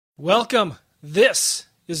Welcome. This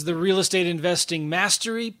is the Real Estate Investing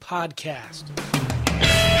Mastery Podcast. Hey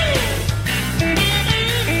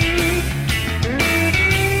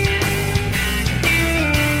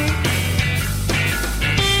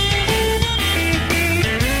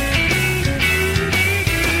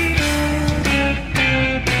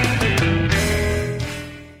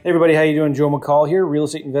everybody, how you doing? Joe McCall here, Real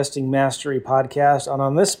Estate Investing Mastery Podcast. And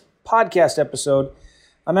on this podcast episode,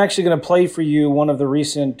 I'm actually going to play for you one of the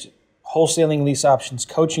recent wholesaling lease options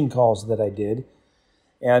coaching calls that I did.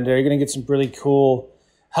 And you're going to get some really cool,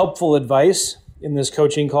 helpful advice in this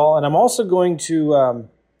coaching call. And I'm also going to,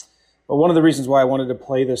 one of the reasons why I wanted to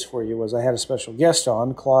play this for you was I had a special guest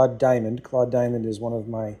on, Claude Diamond. Claude Diamond is one of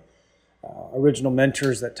my original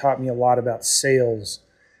mentors that taught me a lot about sales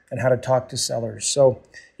and how to talk to sellers. So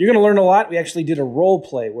you're going to learn a lot. We actually did a role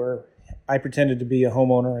play where I pretended to be a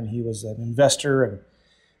homeowner and he was an investor, and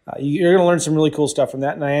you're going to learn some really cool stuff from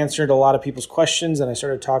that. And I answered a lot of people's questions, and I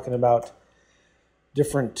started talking about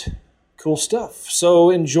different cool stuff. So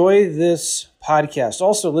enjoy this podcast.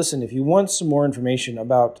 Also, listen, if you want some more information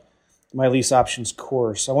about my lease options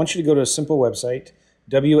course, I want you to go to a simple website,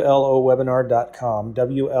 WLOwebinar.com,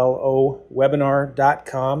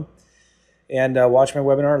 WLOwebinar.com, and watch my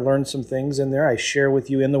webinar, learn some things in there. I share with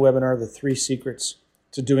you in the webinar the 3 secrets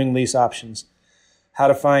to doing lease options. How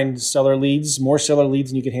to find seller leads, more seller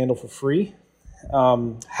leads than you can handle for free.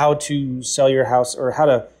 How to sell your house, or how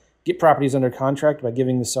to get properties under contract by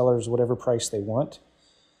giving the sellers whatever price they want.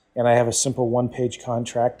 And I have a simple 1-page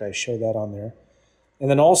contract. I show that on there. And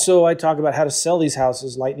then also I talk about how to sell these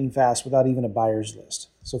houses lightning fast without even a buyer's list.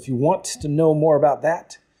 So if you want to know more about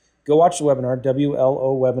that, go watch the webinar,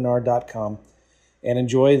 WLOwebinar.com, and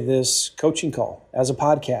enjoy this coaching call as a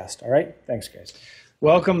podcast. All right? Thanks, guys.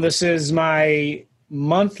 Welcome. This is my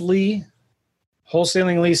monthly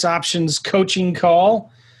wholesaling lease options coaching call.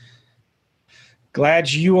 Glad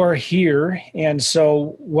you are here. And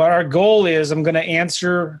so what our goal is, I'm going to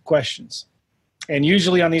answer questions. And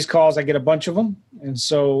usually on these calls, I get a bunch of them. And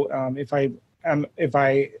so if I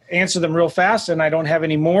answer them real fast and I don't have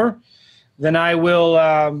any more, then I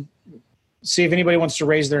will see if anybody wants to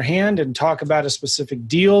raise their hand and talk about a specific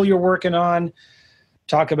deal you're working on,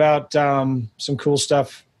 talk about some cool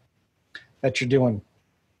stuff that you're doing.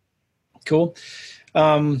 Cool.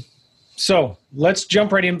 So let's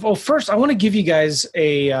jump right in. Well, first, I want to give you guys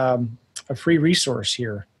a free resource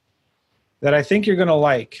here that I think you're going to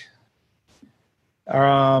like.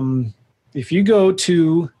 If you go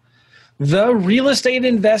to the Real Estate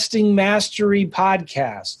Investing Mastery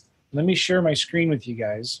Podcast, let me share my screen with you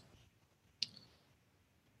guys.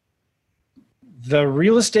 The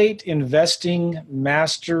Real Estate Investing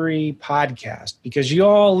Mastery Podcast, because you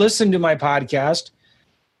all listen to my podcast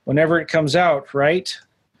whenever it comes out, right?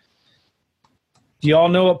 Do you all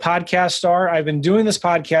know what podcasts are? I've been doing this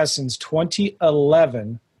podcast since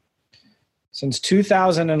 2011. Since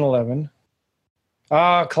 2011.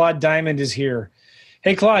 Claude Diamond is here.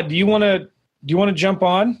 Hey, Claude, do you want to jump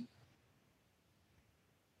on?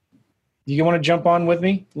 Do you want to jump on with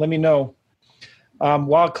me? Let me know.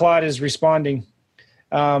 While Claude is responding.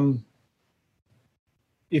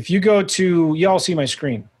 If you go to, y'all see my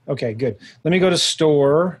screen. Okay, good. Let me go to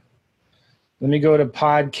store. Let me go to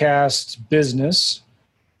podcast business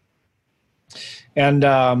and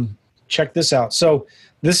check this out. So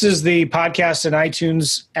this is the podcast and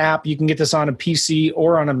iTunes app. You can get this on a PC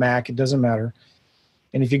or on a Mac. It doesn't matter.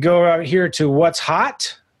 And if you go out here to what's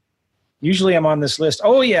hot, usually I'm on this list.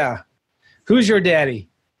 Oh yeah. Who's your daddy?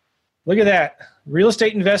 Look at that. Real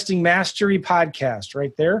Estate Investing Mastery Podcast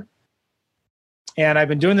right there. And I've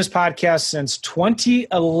been doing this podcast since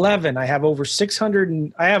 2011. I have over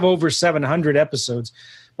 700 episodes,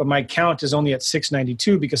 but my count is only at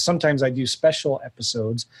 692 because sometimes I do special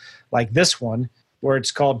episodes like this one where it's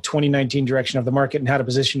called 2019 Direction of the Market and How to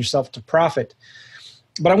Position Yourself to Profit.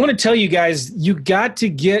 But I want to tell you guys, you got to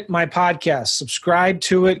get my podcast, subscribe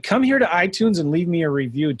to it. Come here to iTunes and leave me a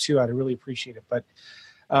review too. I'd really appreciate it. But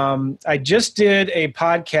I just did a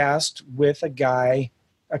podcast with a guy,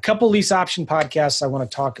 a couple lease option podcasts I want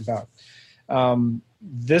to talk about. I'm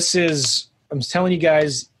telling you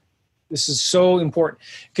guys, this is so important.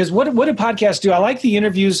 Because what do podcasts do? I like the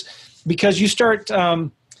interviews because you start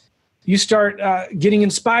getting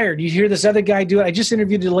inspired. You hear this other guy do it. I just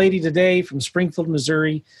interviewed a lady today from Springfield,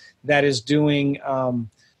 Missouri that is doing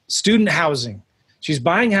student housing. She's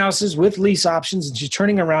buying houses with lease options, and she's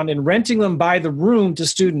turning around and renting them by the room to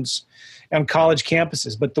students on college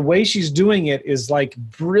campuses. But the way she's doing it is like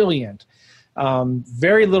brilliant.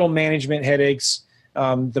 Very little management headaches.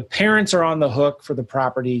 The parents are on the hook for the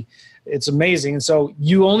property. It's amazing. And so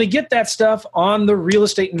you only get that stuff on the Real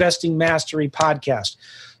Estate Investing Mastery podcast.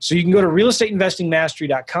 So you can go to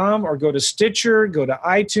realestateinvestingmastery.com or go to Stitcher, go to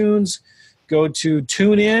iTunes, go to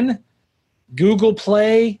TuneIn, Google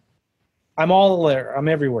Play. I'm all there. I'm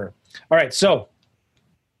everywhere. All right. So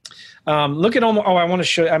look at all. Oh, I want to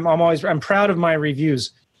show. I'm proud of my reviews.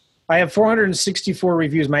 I have 464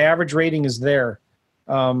 reviews. My average rating is there.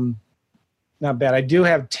 Not bad. I do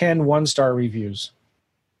have 10 one-star reviews.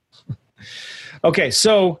 Okay,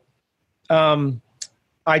 so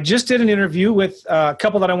I just did an interview with a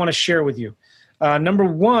couple that I want to share with you. Number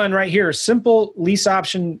one right here, simple lease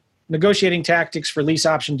option negotiating tactics for lease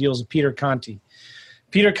option deals with Peter Conti.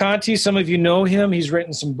 Peter Conti, some of you know him. He's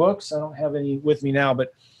written some books. I don't have any with me now,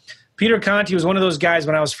 but Peter Conti was one of those guys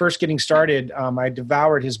when I was first getting started. I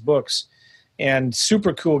devoured his books, and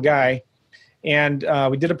super cool guy. And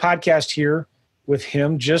we did a podcast here with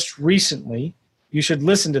him just recently. You should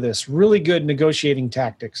listen to this. Really good negotiating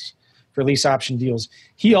tactics for lease option deals.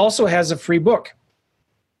 He also has a free book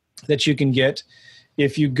that you can get.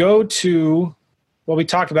 If you go to, well, we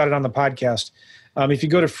talked about it on the podcast. If you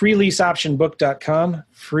go to freeleaseoptionbook.com,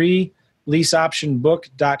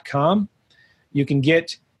 freeleaseoptionbook.com, you can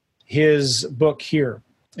get his book here.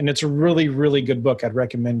 And it's a really, really good book. I'd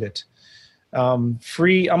recommend it.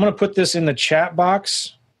 Free. I'm going to put this in the chat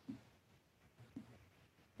box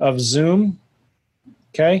of Zoom.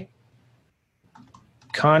 Okay.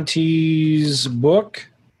 Conti's book.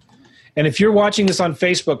 And if you're watching this on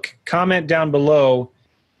Facebook, comment down below.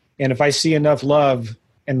 And if I see enough love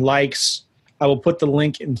and likes, I will put the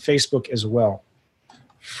link in Facebook as well.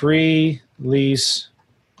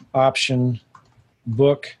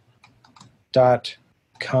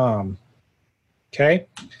 freeleaseoptionbook.com. Okay.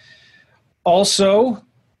 Also,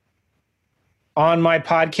 on my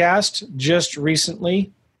podcast just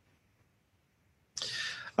recently,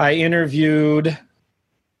 I interviewed,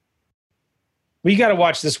 well, you got to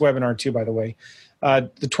watch this webinar too, by the way, the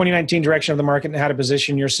 2019 direction of the market and how to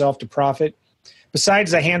position yourself to profit.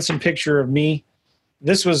 Besides a handsome picture of me,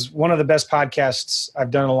 this was one of the best podcasts I've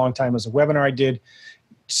done in a long time. It was a webinar I did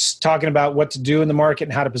talking about what to do in the market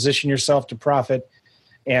and how to position yourself to profit.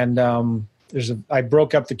 And I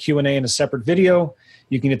broke up the Q&A in a separate video.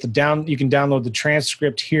 You can download the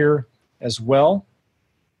transcript here as well.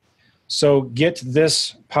 So get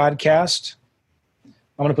this podcast.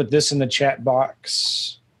 I'm going to put this in the chat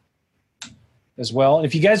box as well. And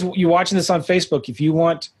if you're watching this on Facebook, if you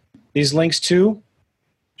want these links too,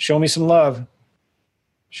 show me some love.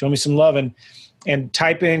 Show me some love and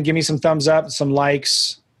type in, give me some thumbs up, some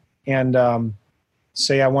likes, and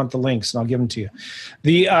say I want the links, and I'll give them to you.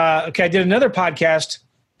 Okay, I did another podcast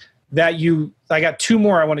that I got two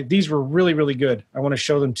more. These were really, really good. I want to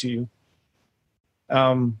show them to you.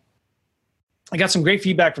 I got some great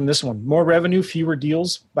feedback from this one. More Revenue, Fewer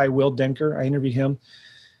Deals by Will Denker. I interviewed him.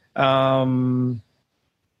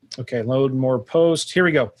 Okay, load more posts. Here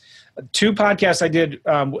we go. Two podcasts I did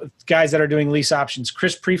with guys that are doing lease options.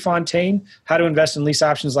 Chris Prefontaine, How to Invest in Lease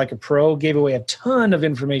Options Like a Pro, gave away a ton of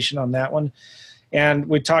information on that one. And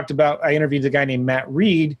I interviewed a guy named Matt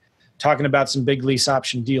Reed talking about some big lease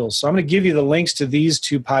option deals. So I'm going to give you the links to these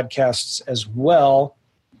two podcasts as well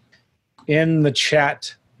in the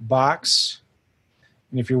chat box.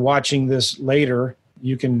 And if you're watching this later,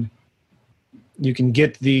 you can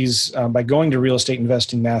get these by going to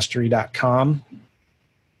realestateinvestingmastery.com.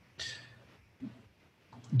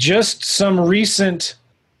 Just some recent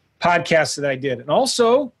podcasts that I did. And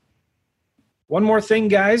also, one more thing,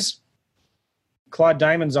 guys. Claude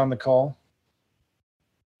Diamond's on the call.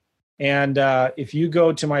 And if you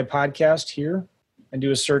go to my podcast here and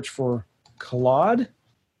do a search for Claude,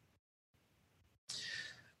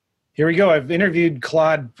 here we go. I've interviewed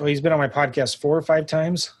Claude. He's been on my podcast 4 or 5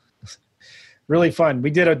 times. Really fun.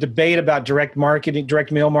 We did a debate about direct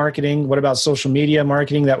mail marketing. What about social media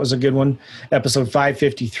marketing? That was a good one. Episode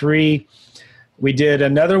 553. We did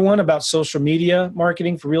another one about social media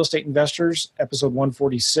marketing for real estate investors. Episode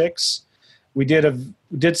 146. We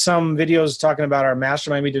did some videos talking about our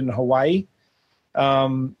mastermind we did in Hawaii.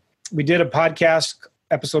 We did a podcast,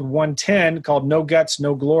 episode 110, called No Guts,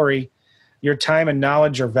 No Glory. Your time and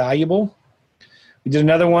knowledge are valuable. We did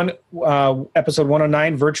another one, episode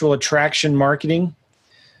 109, Virtual Attraction Marketing.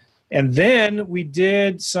 And then we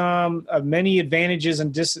did some many advantages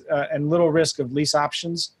and little risk of lease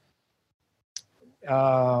options.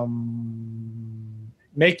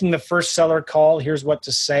 Making the first seller call, here's what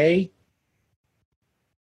to say.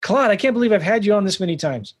 Claude, I can't believe I've had you on this many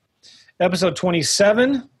times. Episode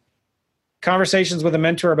 27, Conversations with a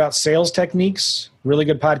Mentor about Sales Techniques. Really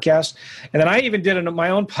good podcast. And then I even did my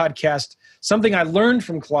own podcast something I learned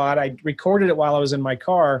from Claude. I recorded it while I was in my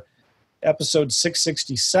car, episode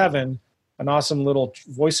 667, an awesome little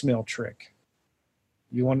voicemail trick.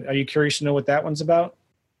 Are you curious to know what that one's about?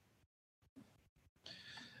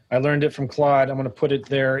 I learned it from Claude. I'm going to put it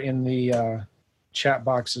there in the chat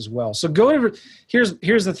box as well. So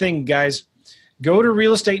here's the thing, guys. Go to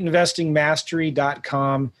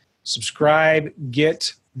realestateinvestingmastery.com, subscribe,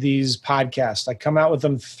 get these podcasts. I come out with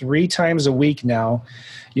them 3 times a week now.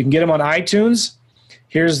 You can get them on iTunes.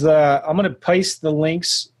 I'm going to paste the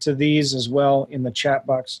links to these as well in the chat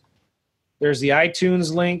box. There's the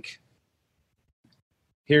iTunes link.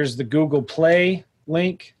 Here's the Google Play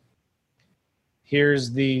link.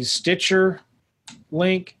 Here's the Stitcher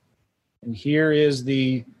link. And here is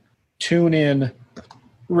the TuneIn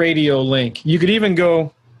radio link. You could even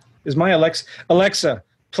go, is my Alexa,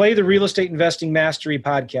 play the Real Estate Investing Mastery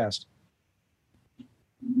podcast.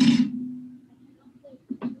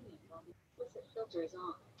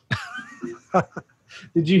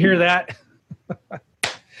 Did you hear that?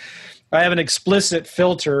 I have an explicit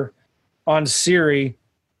filter on Siri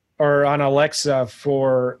or on Alexa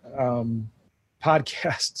for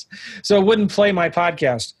podcasts. So it wouldn't play my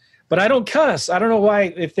podcast. But I don't cuss. I don't know why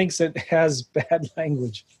it thinks it has bad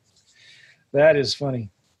language. That is funny.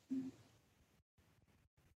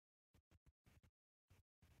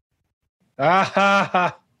 Ah ha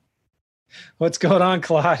ha. What's going on,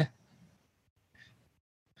 Claude?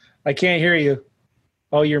 I can't hear you.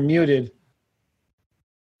 Oh, you're muted.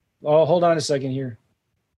 Oh, hold on a second here.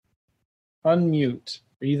 Unmute.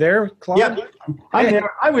 Are you there, Claude? Yeah, I'm here.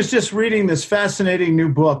 I was just reading this fascinating new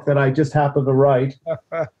book that I just happened to write.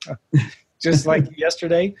 Just like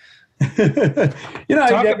yesterday? Talk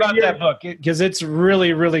about that book, because it's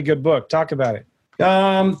really, really good book. Talk about it.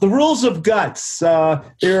 The Rules of Guts.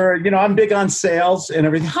 I'm big on sales and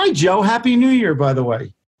everything. Hi, Joe. Happy New Year, by the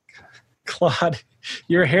way. Claude,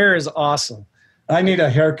 your hair is awesome. I need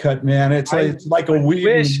a haircut, man. It's like a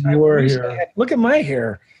weed here. Look at my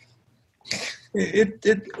hair.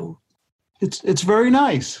 It's very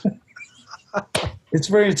nice. It's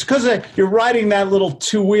because you're riding that little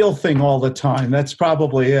 2-wheel thing all the time. That's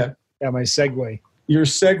probably it. Yeah, my Segway. Your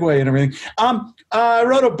Segway and everything. I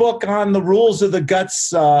wrote a book on the rules of the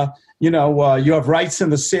guts. You have rights in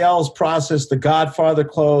the sales process, the Godfather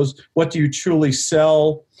close. What do you truly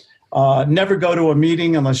sell? Never go to a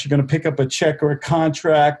meeting unless you're going to pick up a check or a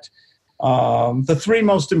contract. The 3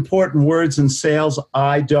 most important words in sales,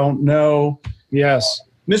 I don't know. Yes.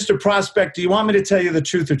 Mr. Prospect, do you want me to tell you the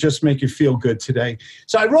truth or just make you feel good today?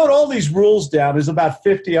 So I wrote all these rules down. There's about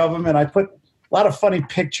 50 of them, and I put a lot of funny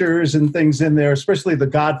pictures and things in there, especially the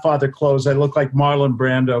Godfather clothes. I look like Marlon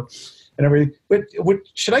Brando and everything. But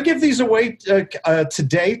should I give these away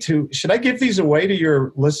today? Should I give these away to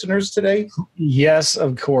your listeners today? Yes,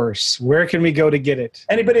 of course. Where can we go to get it?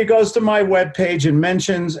 Anybody who goes to my webpage and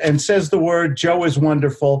mentions and says the word Joe is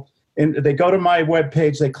wonderful, and they go to my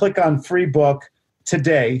webpage, they click on free book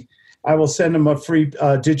today, I will send them a free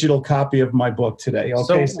digital copy of my book today. Okay.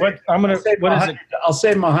 So what is it? I'll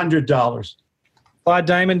save them $100.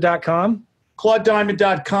 ClaudeDiamond.com.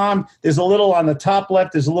 ClaudeDiamond.com. There's a little on the top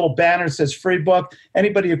left. There's a little banner that says free book.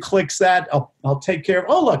 Anybody who clicks that, I'll take care of.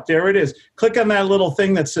 Oh, look, there it is. Click on that little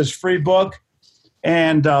thing that says free book,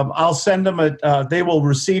 and I'll send them they will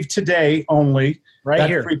receive today only that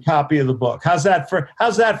here free copy of the book. How's that for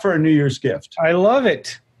a New Year's gift? I love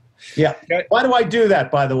it. Yeah. Why do I do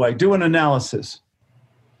that, by the way? Do an analysis.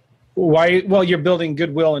 Why? Well, you're building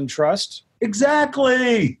goodwill and trust.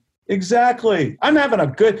 Exactly. I'm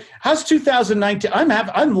having how's 2019?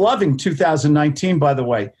 I'm loving 2019, by the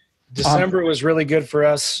way. December was really good for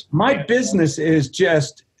us. My business is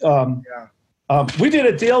just, we did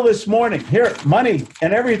a deal this morning. Here, money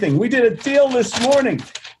and everything. We did a deal this morning.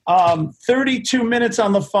 32 minutes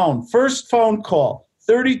on the phone. First phone call,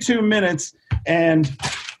 32 minutes. And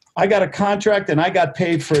I got a contract and I got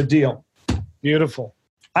paid for a deal. Beautiful.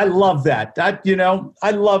 I love that. I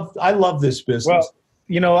love this business.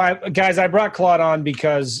 Well, guys, I brought Claude on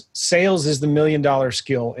because sales is the $1 million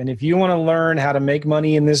skill. And if you want to learn how to make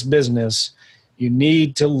money in this business, you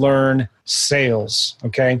need to learn sales.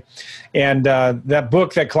 Okay. And that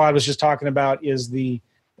book that Claude was just talking about is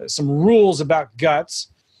some rules about guts.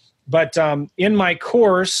 But in my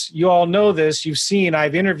course, you all know this, you've seen,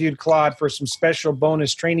 I've interviewed Claude for some special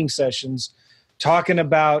bonus training sessions talking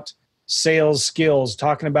about sales skills,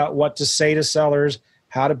 talking about what to say to sellers,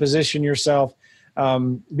 how to position yourself.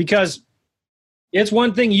 Because it's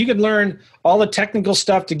one thing, you can learn all the technical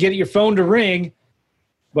stuff to get your phone to ring,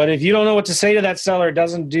 but if you don't know what to say to that seller, it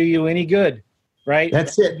doesn't do you any good. right?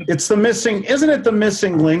 That's it. It's the missing, isn't it the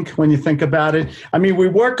missing link when you think about it? I mean, we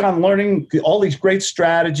work on learning all these great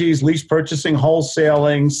strategies, lease purchasing,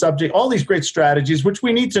 wholesaling, subject, all these great strategies, which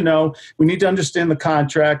we need to know. We need to understand the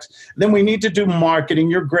contracts. Then we need to do marketing.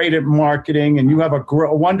 You're great at marketing and you have a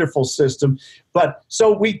wonderful system. But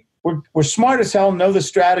so we're smart as hell, know the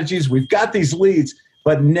strategies. We've got these leads.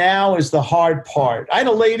 But now is the hard part. I had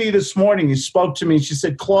a lady this morning who spoke to me. She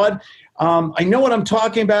said, Claude, I know what I'm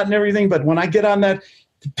talking about and everything, but when I get on that,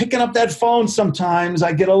 picking up that phone sometimes,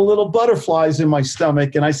 I get a little butterflies in my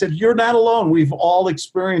stomach. And I said, you're not alone. We've all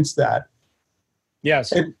experienced that.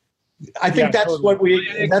 Yes. And I think that's totally. what we,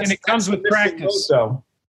 and it comes with practice.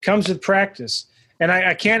 Comes with practice. And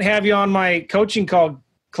I can't have you on my coaching call,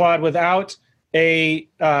 Claude, without a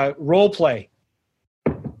role play.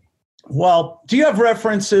 Well, do you have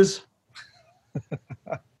references?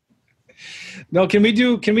 No, can we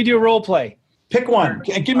do a role play? Pick one.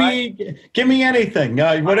 Give me anything,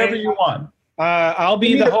 whatever you want. I'll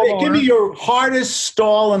be the homeowner. Give me your hardest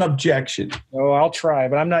stall and objection. Oh, I'll try,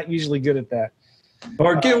 but I'm not usually good at that.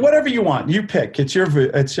 Or give whatever you want. You pick. It's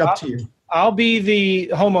up to you. I'll be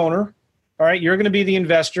the homeowner. All right, you're going to be the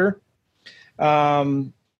investor.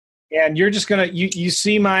 And you're just going to you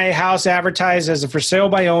see my house advertised as a for sale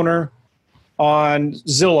by owner on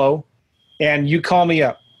Zillow, and you call me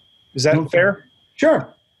up. Is that fair?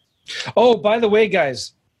 Sure. Oh, by the way,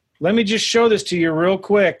 guys, let me just show this to you real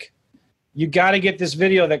quick. You got to get this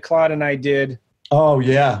video that Claude and I did. Oh,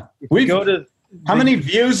 yeah. How many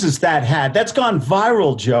views has that had? That's gone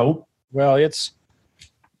viral, Joe. Well,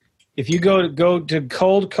 if you go to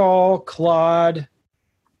Cold Call Claude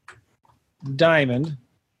Diamond,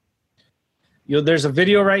 there's a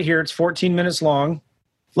video right here. It's 14 minutes long.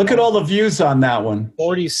 Look at all the views on that one.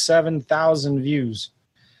 47,000 views.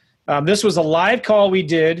 This was a live call we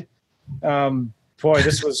did. I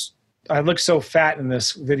look so fat in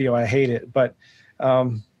this video. I hate it. But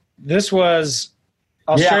this was,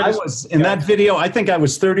 I was in that video. I think I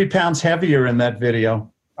was 30 pounds heavier in that video.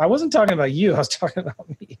 I wasn't talking about you. I was talking about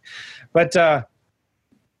me. But,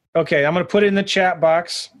 okay, I'm going to put it in the chat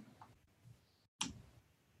box.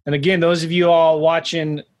 And again, those of you all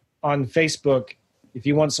watching on Facebook, if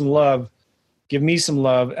you want some love, give me some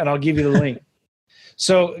love, and I'll give you the link.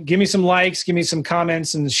 So give me some likes, give me some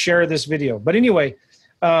comments, and share this video. But anyway,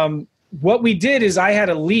 what we did is I had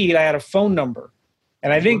a lead. I had a phone number.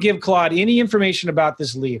 And I didn't give Claude any information about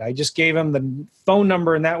this lead. I just gave him the phone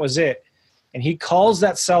number, and that was it. And he calls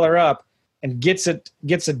that seller up and gets a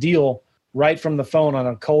deal right from the phone on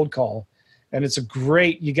a cold call. And it's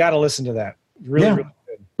you got to listen to that. Really good.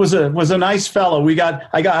 Was a nice fellow.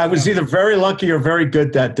 I was either very lucky or very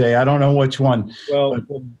good that day. I don't know which one.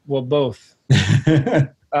 Well, both.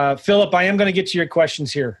 Philip, I am going to get to your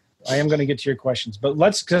questions here. But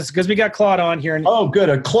let's, because we got Claude on here. Oh, good.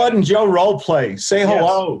 A Claude and Joe role play. Say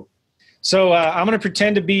hello. So I'm going to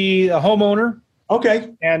pretend to be a homeowner.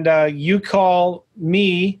 Okay. And you call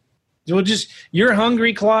me. You're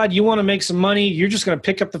hungry, Claude. You want to make some money. You're just going to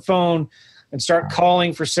pick up the phone and start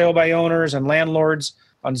calling for sale by owners and landlords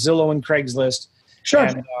on Zillow and Craigslist. Sure.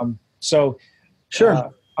 And, sure.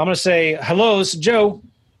 I'm going to say, hello, this is Joe.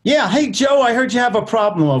 Yeah. Hey, Joe, I heard you have a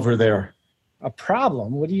problem over there. A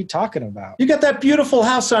problem? What are you talking about? You got that beautiful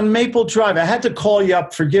house on Maple Drive. I had to call you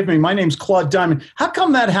up. Forgive me. My name's Claude Diamond. How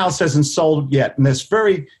come that house hasn't sold yet in this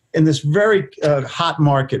very hot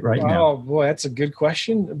market right now? Oh, boy, that's a good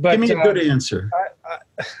question. But give me a good answer.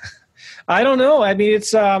 I don't know. I mean,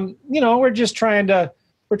 it's, we're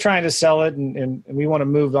trying to sell it and we want to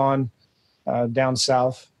move on down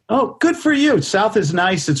south. Oh, good for you. South is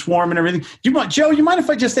nice. It's warm and everything. Joe, you mind if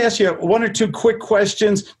I just ask you one or two quick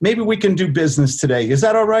questions? Maybe we can do business today. Is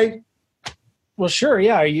that all right? Well, sure.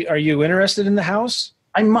 Yeah. Are you interested in the house?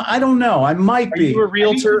 I don't know. I might be. Are you a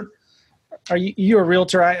realtor? Are you a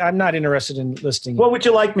realtor? I'm not interested in listing. What would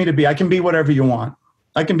you like me to be? I can be whatever you want.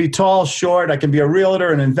 I can be tall, short. I can be a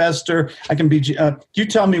realtor, an investor. I can be. You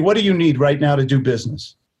tell me, what do you need right now to do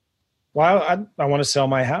business? Well, I want to sell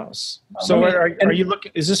my house. So are you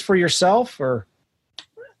looking? Is this for yourself or?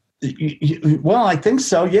 Well, I think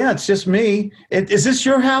so. Yeah, it's just me. Is this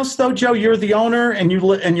your house though, Joe? You're the owner, and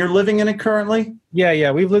you're living in it currently.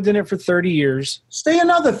 Yeah. We've lived in it for 30 years. Stay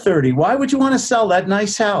another 30. Why would you want to sell that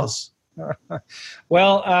nice house?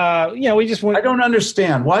 Well, we just want. I don't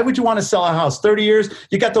understand. Why would you want to sell a house? 30 years.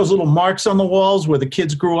 You got those little marks on the walls where the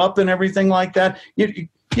kids grew up and everything like that. You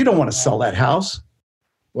don't want to sell that house.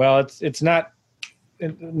 Well, it's not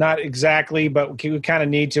exactly, but we kind of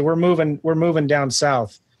need to. We're moving down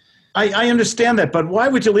south. I understand that, but why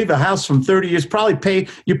would you leave a house from 30 years?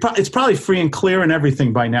 It's probably free and clear and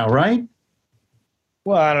everything by now, right?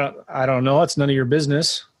 Well, I don't know. It's none of your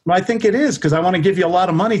business. Well, I think it is because I want to give you a lot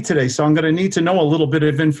of money today, so I'm going to need to know a little bit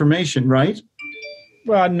of information, right?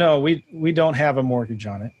 Well, no, we don't have a mortgage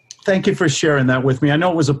on it. Thank you for sharing that with me. I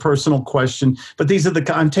know it was a personal question, but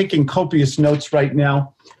I'm taking copious notes right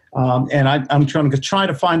now, and I'm trying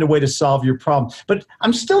to find a way to solve your problem. But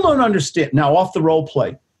I'm still don't understand now. Off the role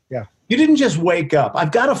play, yeah, you didn't just wake up.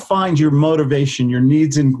 I've got to find your motivation, your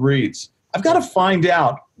needs and greeds. I've got to find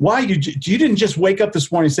out why you didn't just wake up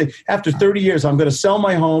this morning and say, after 30 years, I'm going to sell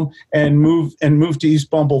my home and move to East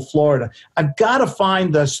Bumble, Florida. I've got to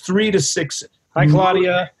find those 3 to 6. Hi,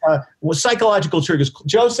 Claudia. Psychological triggers.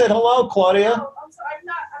 Joe said hello, Claudia. Oh, I'm sorry. I'm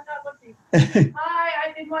not looking. Hi.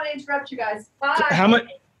 I didn't want to interrupt you guys. Bye.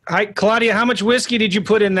 Hi, Claudia. How much whiskey did you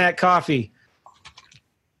put in that coffee?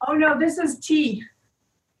 Oh no, this is tea.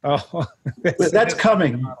 Oh, that's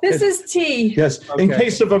coming. This is tea. Yes, okay. In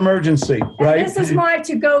case of emergency, right? And this is my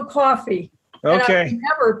to-go coffee. Okay. And I would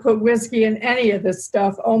never put whiskey in any of this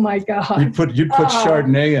stuff. Oh my God. You put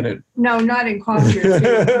Chardonnay in it. No, not in coffee or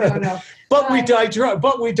tea. No. But we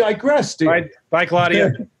digress, Steve. Bye,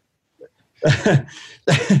 Claudia.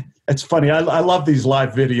 It's funny. I love these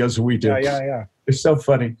live videos we do. Yeah. They're so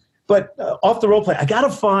funny. But off the role play, I got to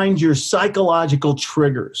find your psychological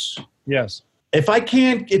triggers. Yes. If I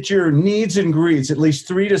can't get your needs and greeds, at least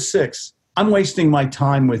 3 to 6, I'm wasting my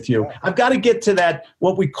time with you. I've got to get to that,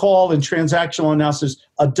 what we call in transactional analysis,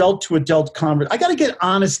 adult to adult conversation. I got to get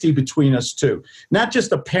honesty between us two, not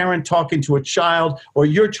just a parent talking to a child, or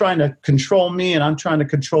you're trying to control me and I'm trying to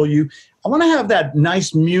control you. I want to have that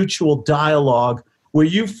nice mutual dialogue where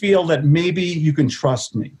you feel that maybe you can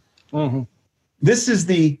trust me. Mm-hmm. This is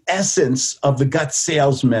the essence of the gut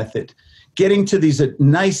sales method. Getting to these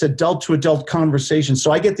nice adult-to-adult conversations.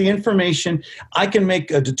 So I get the information, I can make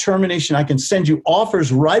a determination, I can send you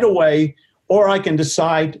offers right away, or I can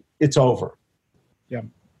decide it's over. Yeah.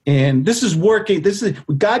 And this is working.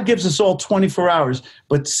 God gives us all 24 hours,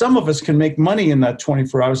 but some of us can make money in that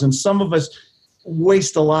 24 hours, and some of us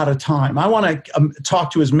waste a lot of time. I want to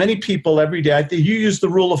talk to as many people every day. I think you use the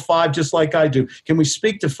rule of 5 just like I do. Can we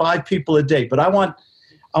speak to 5 people a day? But I want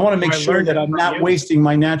to make sure that I'm not wasting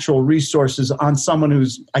my natural resources on someone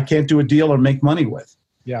I can't do a deal or make money with.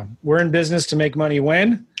 Yeah. We're in business to make money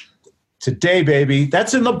when? Today, baby.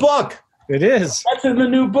 That's in the book. It is. That's in the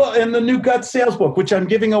new book, in the new gut sales book, which I'm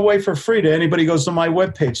giving away for free to anybody who goes to my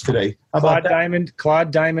webpage today. How about that?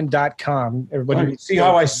 ClaudeDiamond.com. Everybody see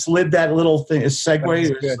how I slid that little thing, a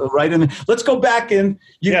segue right in there. Let's go back in.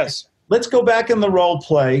 Yes. Let's go back in the role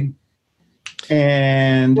play.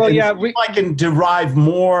 And I can derive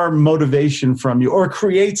more motivation from you or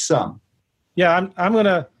create some. Yeah, I'm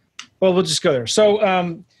gonna. Well, we'll just go there. So,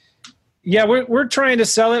 we're trying to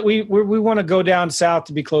sell it. We want to go down south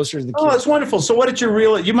to be closer to the kids. Oh, that's wonderful. So, what did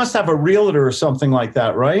you must have a realtor or something like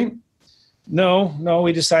that, right? No,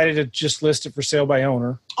 we decided to just list it for sale by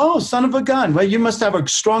owner. Oh, son of a gun. Well, you must have a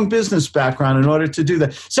strong business background in order to do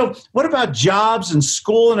that. So what about jobs and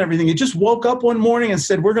school and everything? You just woke up one morning and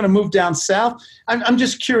said, we're going to move down south? I'm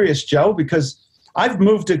just curious, Joe, because I've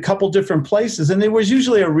moved to a couple different places, and there was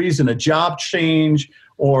usually a reason, a job change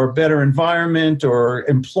or better environment or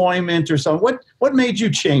employment or something. What made you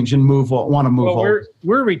change and want to move over?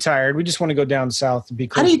 We're retired. We just want to go down south to be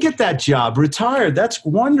closer. How do you get that job? Retired? That's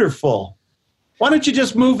wonderful. Why don't you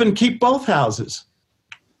just move and keep both houses?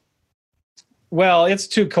 Well, it's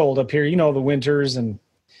too cold up here. You know, the winters and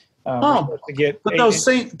those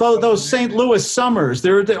St. Louis summers,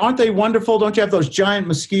 aren't they wonderful? Don't you have those giant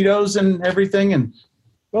mosquitoes and everything? And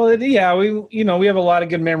well, yeah, we have a lot of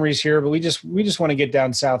good memories here, but we just want to get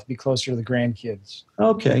down south, be closer to the grandkids.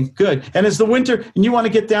 Okay, good. And is the winter, and you want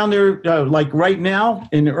to get down there like right now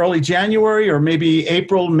in early January or maybe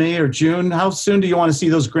April, May, or June? How soon do you want to see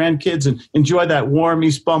those grandkids and enjoy that warm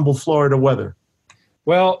East Bumble, Florida weather?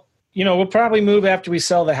 Well, we'll probably move after we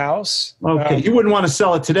sell the house. Okay, you wouldn't want to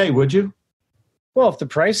sell it today, would you? Well, if the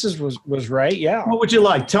prices was right, yeah. What would you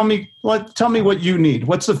like? Tell me what you need.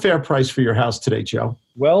 What's the fair price for your house today, Joe?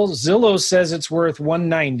 Well, Zillow says it's worth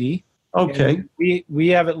 $190. Okay. We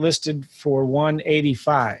have it listed for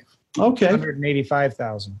 $185. Okay.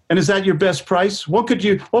 $185,000. And is that your best price? What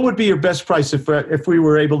would be your best price if we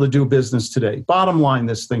were able to do business today? Bottom line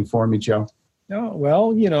this thing for me, Joe. No,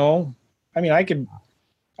 well, I mean,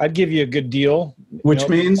 I'd give you a good deal. Which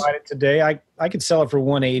means today I could sell it for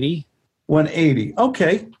 $180. 180.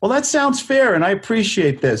 Okay. Well, that sounds fair, and I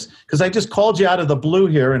appreciate this because I just called you out of the blue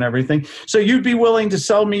here and everything. So you'd be willing to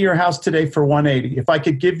sell me your house today for 180. If I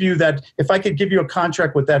could give you a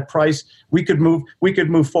contract with that price, we could move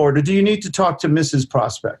forward. Or do you need to talk to Mrs.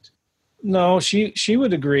 Prospect? No, she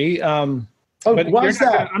would agree. Oh, But why is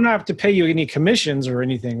that? I'm not have to pay you any commissions or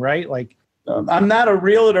anything, right? Like, I'm not a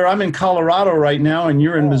realtor. I'm in Colorado right now, and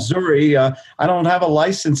you're in Missouri. I don't have a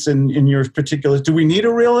license in your particular. Do we need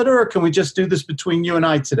a realtor, or can we just do this between you and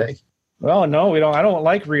I today? well, no, we don't. I don't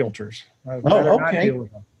like realtors. I'd rather not okay. deal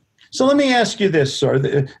with them. So let me ask you this,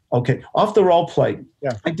 sir. Okay, off the role plate.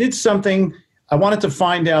 Yeah. I did something. I wanted to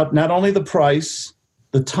find out not only the price,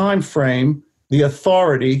 the time frame, the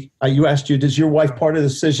authority. You asked is your wife part of the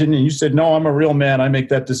decision? And you said, no, I'm a real man. I make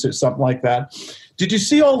that decision, something like that. Did you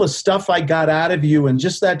see all the stuff I got out of you in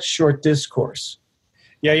just that short discourse?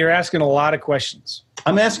 Yeah, you're asking a lot of questions.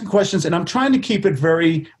 I'm asking questions, and I'm trying to keep it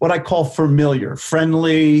very, what I call familiar,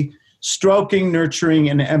 friendly, stroking, nurturing,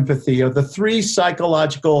 and empathy are the three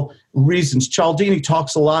psychological reasons. Cialdini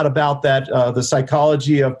talks a lot about that, The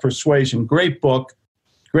Psychology of Persuasion. Great book,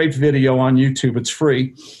 great video on YouTube. It's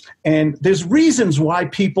free. And there's reasons why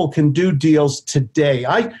people can do deals today.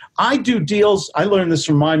 I do deals, I learned this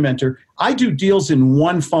from my mentor, I do deals in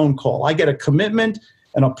one phone call. I get a commitment,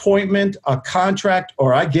 an appointment, a contract,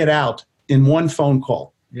 or I get out in one phone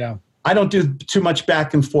call. Yeah. I don't do too much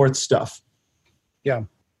back and forth stuff. Yeah.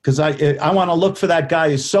 Because I want to look for that guy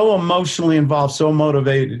who's so emotionally involved, so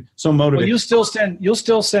motivated. Well, you'll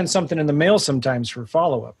still send something in the mail sometimes for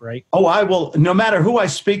follow-up, right? Oh, I will. No matter who I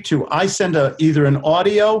speak to, I send either an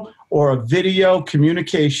audio or a video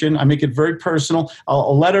communication. I make it very personal. A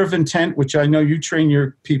letter of intent, which I know you train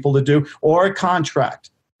your people to do, or a contract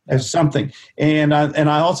as something. And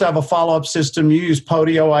I also have a follow-up system. You use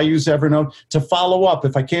Podio, I use Evernote to follow up.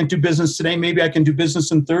 If I can't do business today, maybe I can do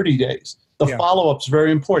business in 30 days. The follow-up is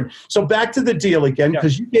very important. So back to the deal again,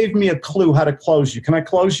 because you gave me a clue how to close you. Can I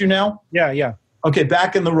close you now? Yeah. Okay,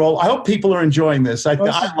 back in the role. I hope people are enjoying this. I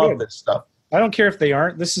love this stuff. I don't care if they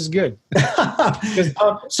aren't. This is good.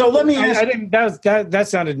 So let me ask. I didn't. That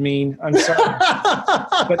sounded mean. I'm sorry.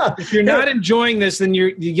 But if you're not enjoying this, then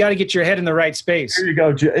you got to get your head in the right space. Here you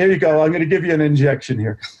go. I'm going to give you an injection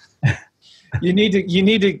here. You need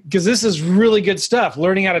to, because this is really good stuff.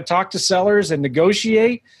 Learning how to talk to sellers and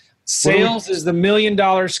negotiate. Sales is the $1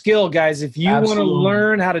 million skill, guys. If you want to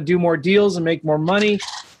learn how to do more deals and make more money,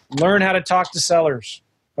 learn how to talk to sellers.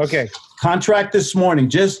 Okay. Contract this morning,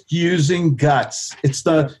 just using guts. It's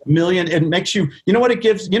the million. It makes you know what it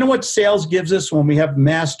gives? You know what sales gives us when we have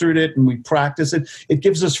mastered it and we practice it? It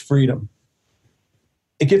gives us freedom.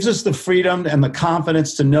 It gives us the freedom and the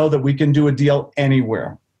confidence to know that we can do a deal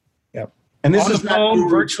anywhere. Yep. And this on is the phone,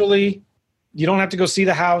 virtually. You don't have to go see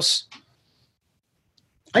the house.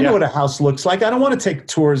 I know what a house looks like. I don't want to take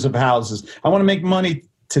tours of houses. I want to make money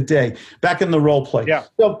today. Back in the role play. Yeah.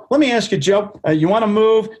 So let me ask you, Joe, you want to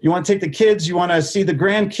move? You want to take the kids? You want to see the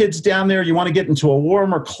grandkids down there? You want to get into a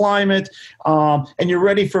warmer climate? And you're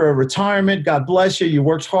ready for a retirement. God bless you. You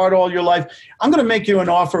worked hard all your life. I'm going to make you an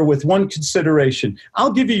offer with one consideration.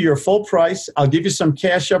 I'll give you your full price. I'll give you some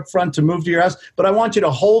cash up front to move to your house, but I want you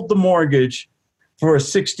to hold the mortgage for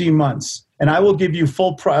 60 months. And I will give you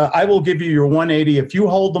I will give you your 180. If you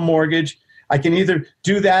hold the mortgage, I can either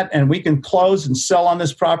do that and we can close and sell on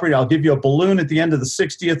this property. I'll give you a balloon at the end of the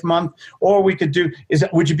 60th month. Or we could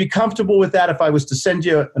would you be comfortable with that if I was to send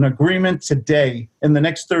you an agreement today in the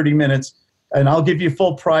next 30 minutes? And I'll give you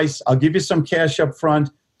full price. I'll give you some cash up front.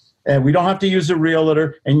 And we don't have to use a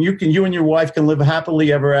realtor. And you and your wife can live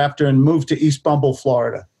happily ever after and move to East Bumble,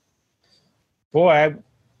 Florida. Boy,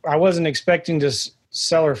 I wasn't expecting to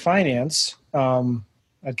seller finance.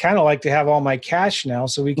 I'd kind of like to have all my cash now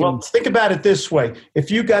so we can. Well, think about it this way. If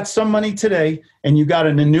you got some money today and you got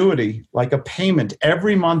an annuity, like a payment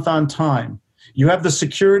every month on time, you have the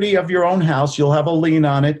security of your own house, you'll have a lien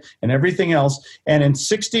on it and everything else. And in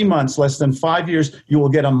 60 months, less than 5 years, you will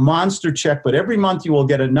get a monster check. But every month you will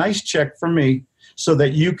get a nice check from me so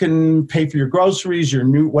that you can pay for your groceries,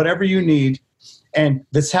 whatever you need. And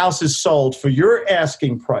this house is sold for your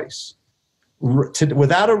asking price.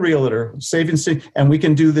 Without a realtor, and we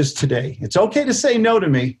can do this today. It's okay to say no to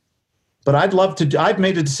me, but I'd love to. I've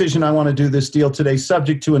made a decision. I want to do this deal today,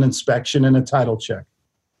 subject to an inspection and a title check.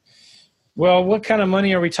 Well, what kind of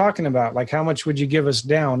money are we talking about? Like, how much would you give us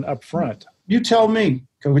down up front? You tell me.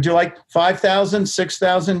 Would you like 5,000,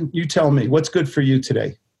 6,000? You tell me. What's good for you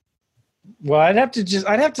today? Well, I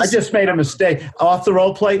just made a mistake off the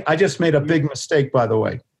role play. I just made a big mistake, by the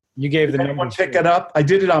way. You gave the numbers. Anyone pick it up? I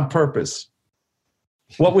did it on purpose.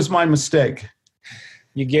 What was my mistake?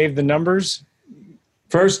 You gave the numbers.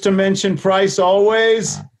 First to mention price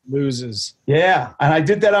always loses. Yeah, and I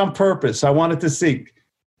did that on purpose. I wanted to see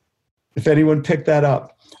if anyone picked that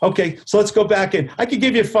up. Okay, so let's go back in. I could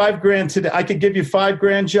give you $5,000 today. I could give you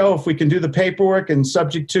 $5,000, Joe, if we can do the paperwork and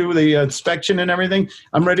subject to the inspection and everything.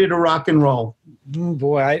 I'm ready to rock and roll.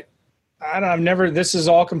 Boy, I've never, this is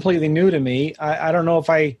all completely new to me. I don't know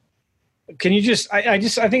if can you just, I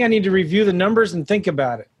think I need to review the numbers and think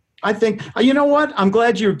about it. I think, you know what? I'm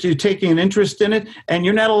glad you're taking an interest in it, and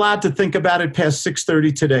you're not allowed to think about it past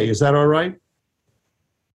 6:30 today. Is that all right?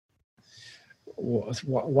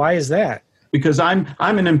 Why is that? Because I'm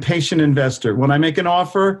an impatient investor. When I make an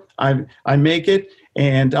offer, I make it,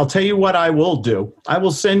 and I'll tell you what I will do. I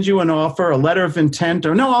will send you an offer, a letter of intent,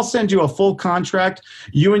 or no, I'll send you a full contract.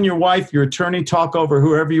 You and your wife, your attorney, talk over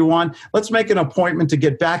whoever you want. Let's make an appointment to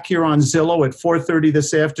get back here on Zillow at 4:30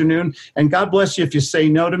 this afternoon. And God bless you if you say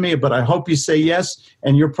no to me, but I hope you say yes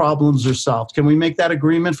and your problems are solved. Can we make that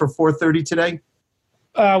agreement for 4:30 today?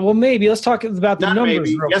 Well, maybe. Let's talk about the Not numbers.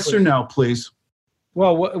 maybe. Yes quick. or no, please.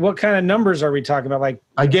 Well, what kind of numbers are we talking about? Like,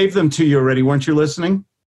 I gave them to you already. Weren't you listening?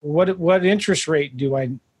 what interest rate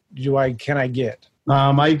can I get?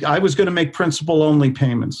 I was going to make principal only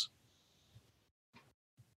payments.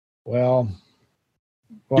 Well,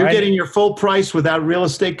 You're getting your full price without real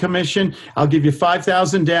estate commission. I'll give you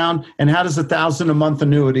 $5,000 down. And how does $1,000 a month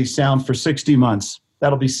annuity sound for 60 months?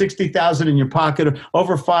 That'll be $60,000 in your pocket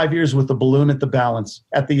over 5 years with the balloon at the balance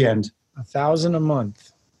at the end. $1,000 a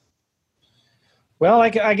month. Well,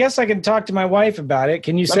 I guess I can talk to my wife about it.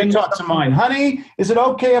 Can you Let me send talk to mine. Honey, is it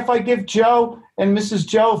okay if I give Joe and Mrs.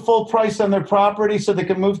 Joe full price on their property so they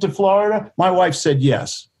can move to Florida? My wife said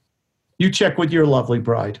yes. You check with your lovely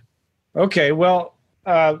bride. Okay, well,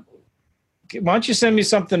 why don't you send me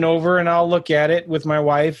something over and I'll look at it with my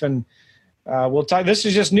wife and we'll talk. This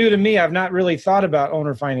is just new to me. I've not really thought about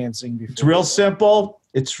owner financing before. It's real simple.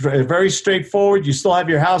 It's very straightforward. You still have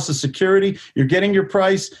your house as security. You're getting your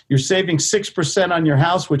price. You're saving 6% on your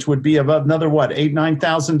house, which would be about another what,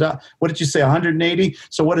 $9,000. What did you say? 180.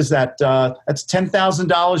 So what is that? That's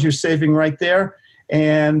 $10,000 you're saving right there.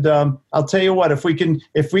 And I'll tell you what, if we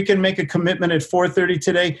can make a commitment at 4:30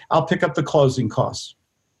 today, I'll pick up the closing costs.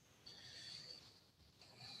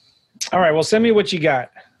 All right. Well, send me what you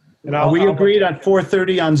got. And Are we agreed on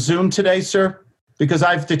 4:30 on Zoom today, sir? Because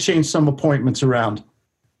I have to change some appointments around.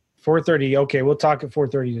 4:30. Okay, we'll talk at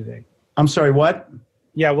 4:30 today. I'm sorry, what?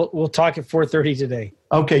 Yeah, we'll talk at 4:30 today.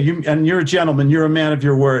 Okay, you're a gentleman. You're a man of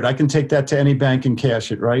your word. I can take that to any bank and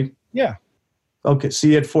cash it, right? Yeah. Okay,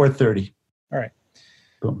 see you at 4:30. All right.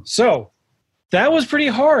 Boom. So that was pretty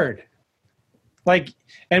hard.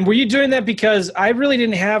 And were you doing that because I really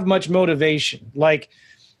didn't have much motivation? Like,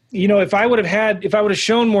 if I would have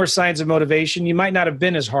shown more signs of motivation, you might not have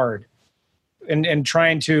been as hard and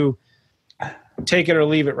trying to take it or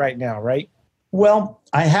leave it right now, right? Well,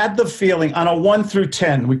 I had the feeling on a 1 through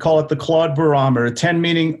 10, we call it the Claude barometer, 10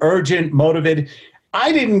 meaning urgent, motivated.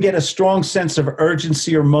 I didn't get a strong sense of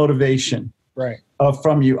urgency or motivation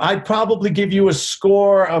from you. I'd probably give you a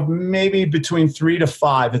score of maybe between 3 to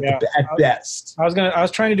 5 at best. I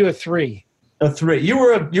was trying to do a 3. A 3. You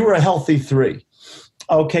were a healthy 3.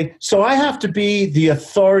 Okay, so I have to be the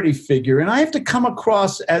authority figure, and I have to come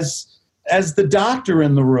across as the doctor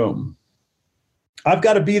in the room. I've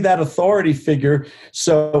got to be that authority figure.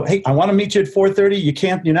 So, hey, I want to meet you at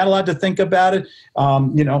 4:30. You're not allowed to think about it.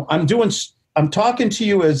 I'm talking to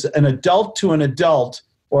you as an adult to an adult,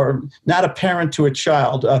 or not a parent to a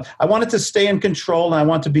child. I wanted to stay in control, and I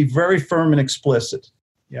want to be very firm and explicit.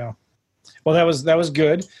 Yeah. Well, that was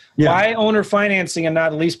good. Yeah. Why owner financing and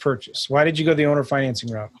not lease purchase? Why did you go the owner financing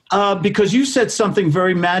route? Because you said something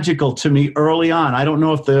very magical to me early on. I don't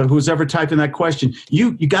know if who's ever typed in that question.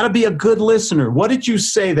 You got to be a good listener. What did you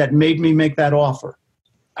say that made me make that offer,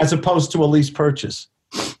 as opposed to a lease purchase?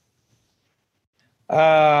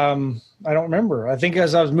 I don't remember. I think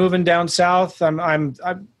as I was moving down south, I'm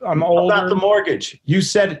older. About the mortgage, you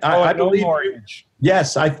said. I believe. Mortgage.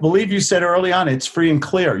 Yes, I believe you said early on it's free and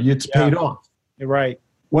clear. It's paid off. You're right.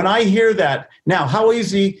 When I hear that, now how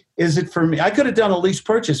easy is it for me? I could have done a lease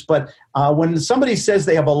purchase, but when somebody says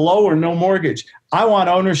they have a low or no mortgage, I want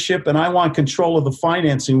ownership and I want control of the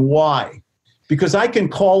financing. Why? Because I can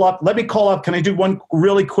call up. Let me call up. Can I do one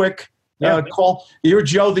really quick call? You're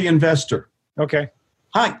Joe the investor. Okay.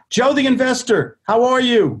 Hi, Joe the investor. How are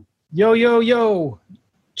you? Yo, yo, yo.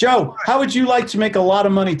 Joe, how would you like to make a lot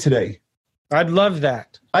of money today? I'd love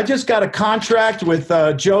that. I just got a contract with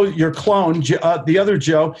Joe, your clone, the other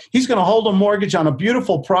Joe. He's going to hold a mortgage on a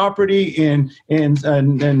beautiful property in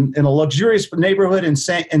a luxurious neighborhood in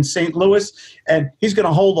St. Louis, and he's going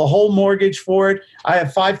to hold the whole mortgage for it. I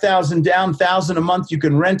have $5,000 down, $1,000 a month. You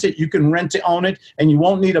can rent it. You can rent to own it, and you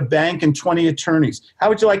won't need a bank and 20 attorneys. How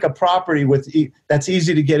would you like a property that's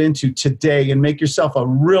easy to get into today and make yourself a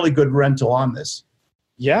really good rental on this?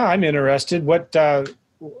 Yeah, I'm interested.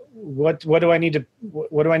 What do I need to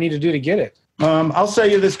do to get it? I'll sell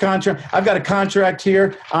you this contract. I've got a contract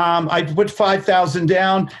here. I put 5,000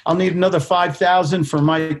 down. I'll need another 5,000 for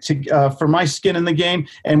my skin in the game,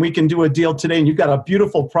 and we can do a deal today. And you've got a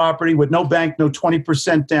beautiful property with no bank, no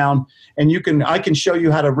 20% down, and I can show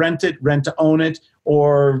you how to rent it, rent to own it,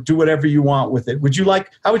 or do whatever you want with it.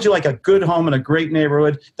 How would you like a good home in a great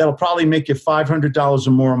neighborhood that'll probably make you $500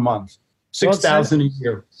 or more a month? $6,000 a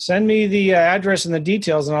year. Send me the address and the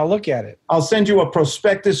details, and I'll look at it. I'll send you a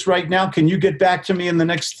prospectus right now. Can you get back to me in the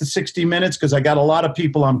next 60 minutes? Because I got a lot of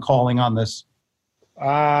people I'm calling on this.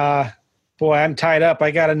 Boy, I'm tied up.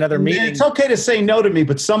 I got another meeting. It's okay to say no to me,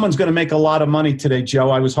 but someone's going to make a lot of money today, Joe.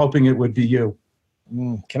 I was hoping it would be you.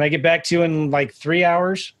 Can I get back to you in like 3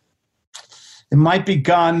 hours? It might be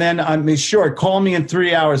gone then. I mean, sure, call me in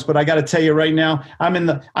 3 hours, but I got to tell you right now, I'm in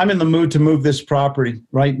the mood to move this property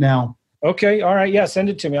right now. Okay. All right. Yeah. Send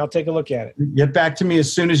it to me. I'll take a look at it. Get back to me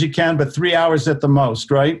as soon as you can, but 3 hours at the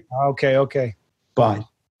most, right? Okay. Bye.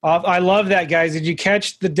 I love that, guys. Did you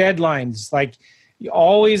catch the deadlines? Like, you're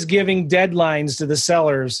always giving deadlines to the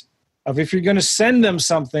sellers of if you're going to send them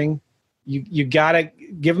something, you got to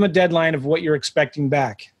give them a deadline of what you're expecting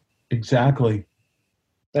back. Exactly.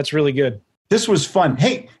 That's really good. This was fun.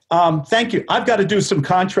 Hey, thank you. I've got to do some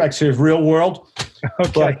contracts here, real world.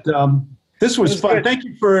 Okay. But this was fun. Good. Thank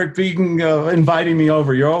you for inviting me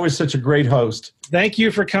over. You're always such a great host. Thank you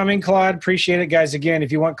for coming, Claude. Appreciate it, guys. Again,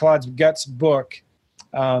 if you want Claude's Guts book,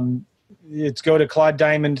 it's go to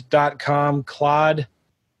claudediamond.com,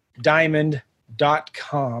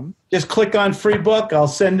 claudediamond.com. Just click on free book. I'll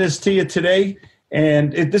send this to you today.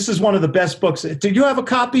 And this is one of the best books. Do you have a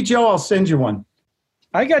copy, Joe? I'll send you one.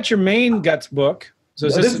 I got your main Guts book. So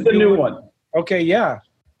this is the new one. Okay, yeah.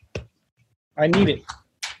 I need it.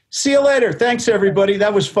 See you later. Thanks, everybody.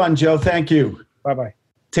 That was fun, Joe. Thank you. Bye-bye.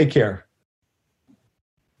 Take care.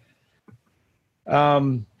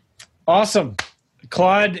 Awesome.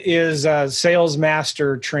 Claude is a sales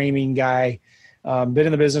master training guy. Been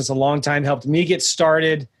in the business a long time, helped me get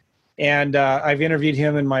started. And I've interviewed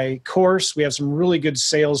him in my course. We have some really good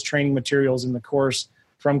sales training materials in the course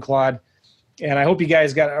from Claude. And I hope you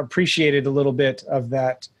guys got appreciated a little bit of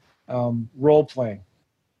that role playing.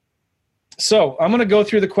 So I'm going to go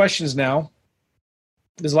through the questions now.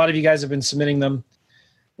 There's a lot of you guys have been submitting them.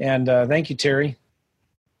 And thank you, Terry.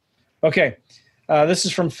 Okay. This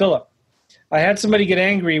is from Philip. I had somebody get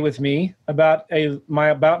angry with me about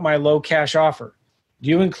my low cash offer. Do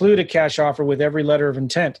you include a cash offer with every letter of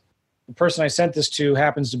intent? The person I sent this to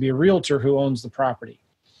happens to be a realtor who owns the property.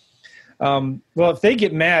 Well, if they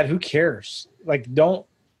get mad, who cares? Like,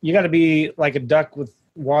 you got to be like a duck with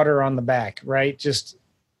water on the back, right? Just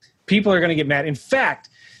people are going to get mad. In fact,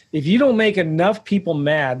 if you don't make enough people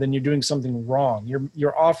mad, then you're doing something wrong.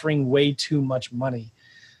 You're offering way too much money.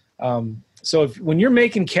 So when you're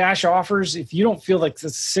making cash offers, if you don't feel like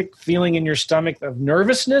the sick feeling in your stomach of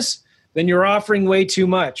nervousness, then you're offering way too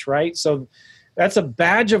much, right? So that's a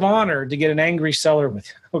badge of honor to get an angry seller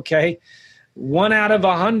with, okay? 1 out of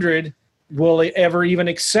 100 will ever even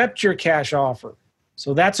accept your cash offer.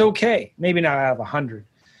 So that's okay. Maybe not out of 100,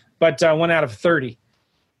 but 1 out of 30.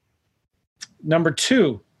 Number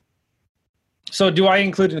 2. So do I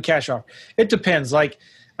include in the cash offer? It depends. Like,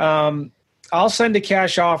 I'll send a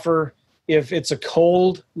cash offer if it's a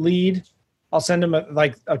cold lead. I'll send them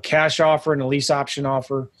a cash offer and a lease option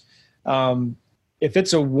offer. If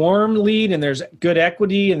it's a warm lead and there's good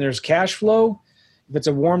equity and there's cash flow, if it's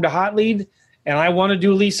a warm to hot lead and I want to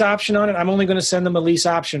do a lease option on it, I'm only going to send them a lease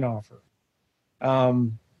option offer.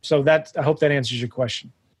 So I hope that answers your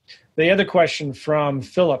question. The other question from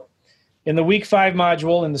Philip. In the week 5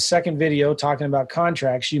 module, in the second video talking about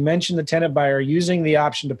contracts, you mentioned the tenant buyer using the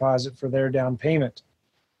option deposit for their down payment.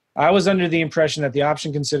 I was under the impression that the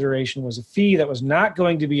option consideration was a fee that was not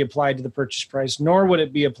going to be applied to the purchase price, nor would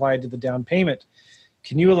it be applied to the down payment.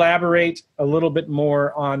 Can you elaborate a little bit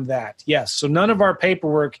more on that? Yes. So none of our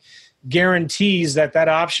paperwork guarantees that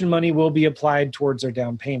option money will be applied towards their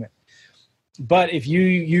down payment. But if you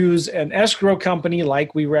use an escrow company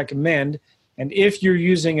like we recommend, and if you're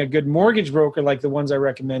using a good mortgage broker like the ones I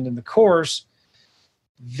recommend in the course,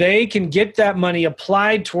 they can get that money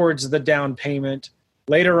applied towards the down payment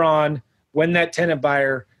later on when that tenant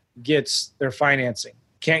buyer gets their financing.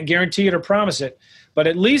 Can't guarantee it or promise it, but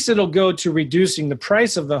at least it'll go to reducing the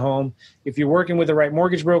price of the home if you're working with the right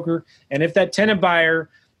mortgage broker. And if that tenant buyer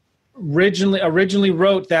originally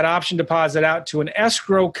wrote that option deposit out to an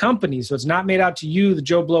escrow company, so it's not made out to you, the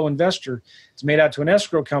Joe Blow investor, it's made out to an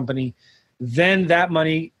escrow company, then that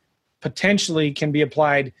money potentially can be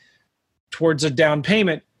applied towards a down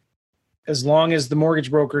payment as long as the mortgage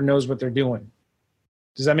broker knows what they're doing.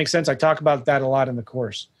 Does that make sense? I talk about that a lot in the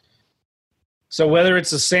course. So whether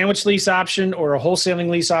it's a sandwich lease option or a wholesaling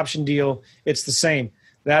lease option deal, it's the same.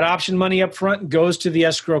 That option money up front goes to the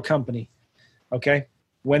escrow company. Okay.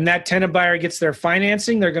 When that tenant buyer gets their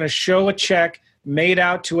financing, they're going to show a check made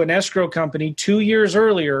out to an escrow company 2 years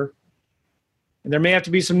earlier. And there may have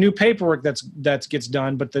to be some new paperwork that gets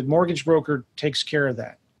done, but the mortgage broker takes care of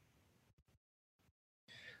that.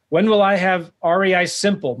 When will I have REI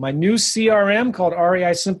Simple? My new CRM called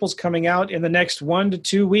REI Simple is coming out in the next 1 to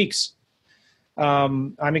 2 weeks.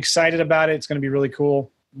 I'm excited about it. It's going to be really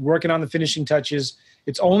cool. Working on the finishing touches.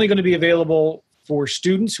 It's only going to be available for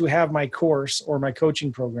students who have my course or my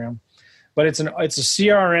coaching program, but it's a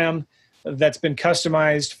CRM that's been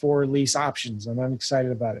customized for lease options, and I'm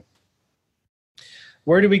excited about it.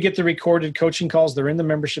 Where do we get the recorded coaching calls? They're in the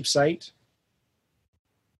membership site.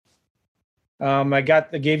 I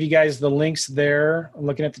gave you guys the links there. I'm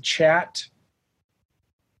looking at the chat.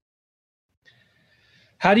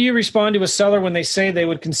 How do you respond to a seller when they say they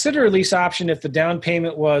would consider a lease option if the down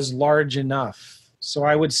payment was large enough? So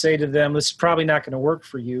I would say to them, this is probably not going to work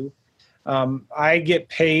for you. I get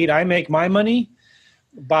paid. I make my money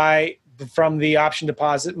from the option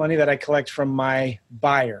deposit money that I collect from my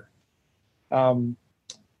buyer.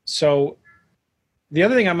 So the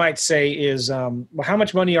other thing I might say is, how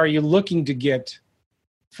much money are you looking to get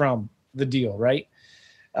from the deal, right?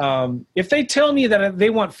 If they tell me that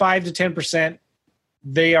they want 5 to 10%,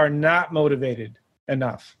 they are not motivated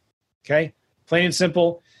enough, okay? Plain and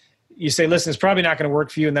simple. You say, listen, it's probably not going to work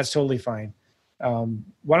for you, and that's totally fine.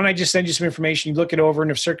 Why don't I just send you some information, you look it over, and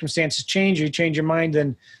if circumstances change or you change your mind,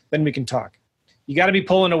 then we can talk. You got to be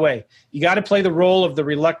pulling away. You got to play the role of the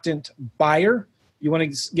reluctant buyer. You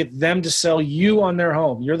want to get them to sell you on their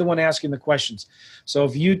home. You're the one asking the questions. So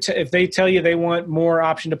if they tell you they want more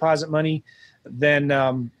option deposit money, then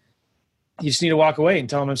you just need to walk away and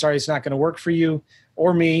tell them, I'm sorry, it's not going to work for you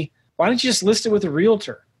or me. Why don't you just list it with a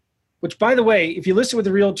realtor? Which, by the way, if you list it with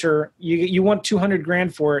a realtor, you want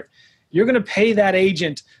 $200,000 for it, you're going to pay that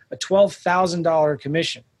agent a $12,000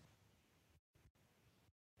 commission.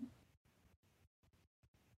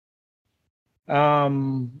 Where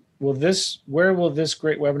will this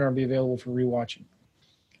great webinar be available for rewatching?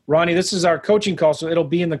 Ronnie, this is our coaching call, so it'll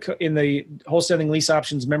be in the Wholesaling Lease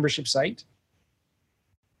Options membership site.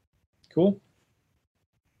 Cool.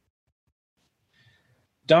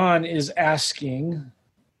 Don is asking,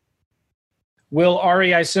 will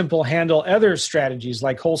REI Simple handle other strategies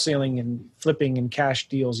like wholesaling and flipping and cash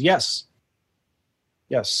deals? Yes.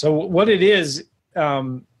 Yes. So what it is,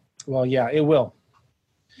 well, yeah, it will.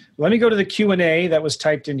 Let me go to the Q&A that was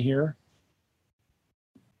typed in here.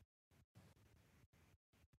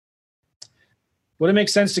 Would it make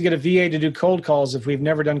sense to get a VA to do cold calls if we've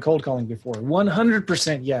never done cold calling before?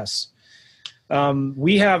 100% yes.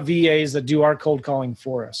 We have VAs that do our cold calling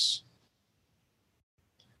for us.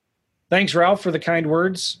 Thanks, Ralph, for the kind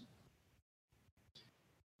words.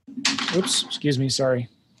 Oops, excuse me, sorry.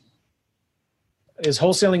 Is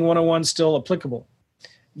Wholesaling 101 still applicable?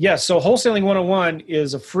 Yes, so Wholesaling 101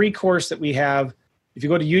 is a free course that we have. If you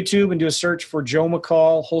go to YouTube and do a search for Joe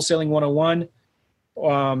McCall, Wholesaling 101,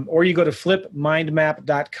 or you go to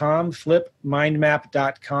flipmindmap.com,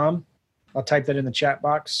 flipmindmap.com. I'll type that in the chat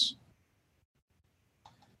box.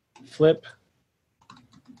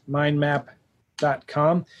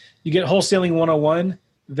 Flipmindmap.com. You get Wholesaling 101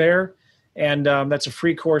 there, and that's a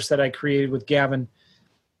free course that I created with Gavin.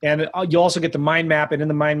 And you'll also get the mind map, and in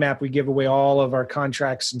the mind map, we give away all of our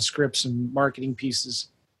contracts and scripts and marketing pieces.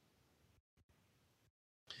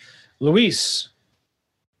 Luis,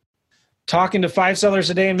 talking to 5 sellers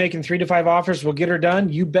a day and making 3 to 5 offers will get her done?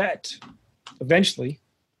 You bet. Eventually.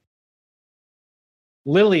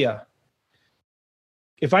 Lilia,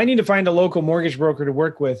 if I need to find a local mortgage broker to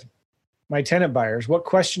work with my tenant buyers, what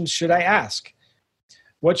questions should I ask?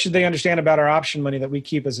 What should they understand about our option money that we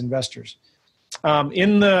keep as investors?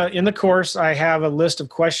 In the course, I have a list of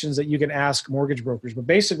questions that you can ask mortgage brokers. But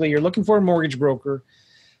basically, you're looking for a mortgage broker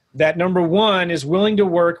that, number one, is willing to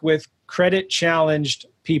work with credit-challenged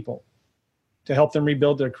people to help them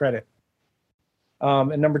rebuild their credit.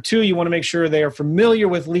 And number two, you want to make sure they are familiar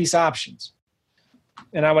with lease options.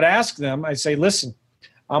 And I would ask them, I'd say, listen,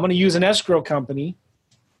 I'm going to use an escrow company,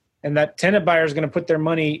 and that tenant buyer is going to put their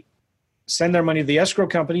money, send their money to the escrow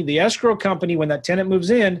company. The escrow company, when that tenant moves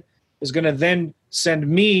in, is going to then send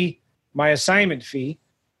me my assignment fee.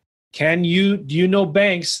 Do you know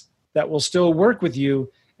banks that will still work with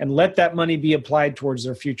you and let that money be applied towards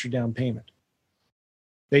their future down payment?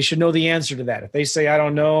 They should know the answer to that. If they say, I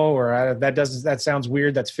don't know, or that sounds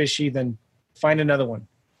weird, that's fishy, then find another one.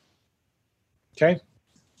 Okay?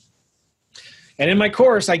 And in my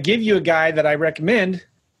course, I give you a guy that I recommend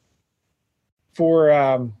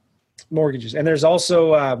for mortgages. And there's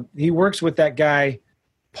also, he works with that guy,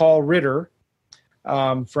 Paul Ritter,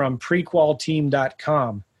 from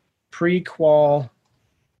prequalteam.com. Prequal, I'm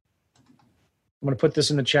going to put this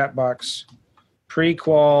in the chat box.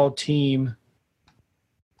 Prequalteam.com.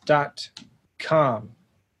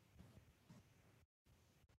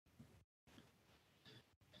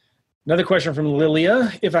 Another question from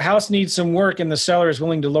Lilia. If a house needs some work and the seller is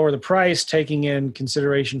willing to lower the price, taking in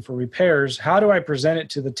consideration for repairs, how do I present it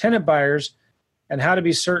to the tenant buyers, and how to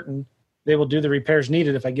be certain they will do the repairs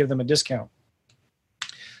needed if I give them a discount?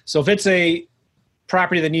 So if it's a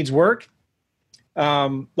property that needs work,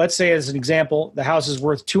 let's say as an example, the house is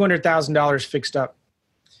worth $200,000 fixed up.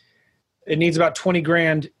 It needs about 20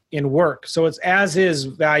 grand in work. So its as is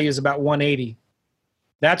value is about 180.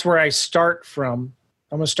 That's where I start from.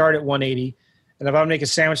 I'm going to start at 180. And if I make a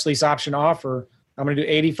sandwich lease option offer, I'm going to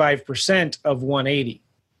do 85% of 180.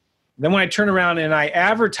 Then when I turn around and I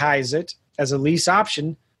advertise it as a lease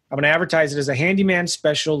option, I'm going to advertise it as a handyman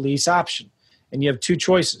special lease option. And you have two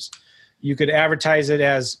choices. You could advertise it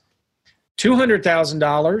as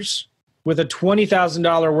 $200,000 with a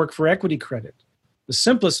 $20,000 work for equity credit. The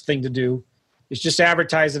simplest thing to do is just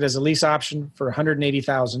advertise it as a lease option for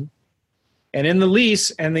 $180,000. And in the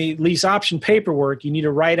lease and the lease option paperwork, you need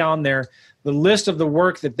to write on there the list of the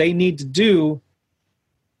work that they need to do.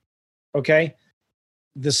 Okay.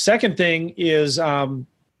 The second thing is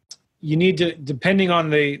you need to, depending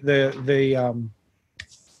on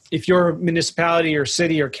if your municipality or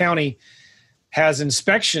city or county has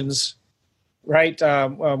inspections, right?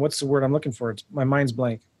 What's the word I'm looking for? My mind's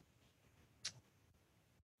blank.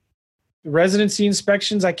 Residency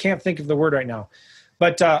inspections. I can't think of the word right now.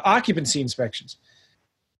 But occupancy inspections.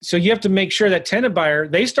 So you have to make sure that tenant buyer,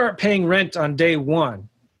 they start paying rent on day one.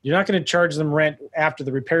 You're not going to charge them rent after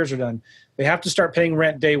the repairs are done. They have to start paying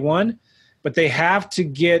rent day one, but they have to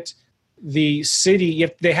get the city,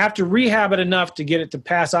 if they have to rehab it enough to get it to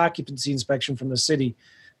pass occupancy inspection from the city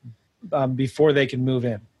before they can move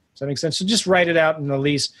in. Does that make sense? So just write it out in the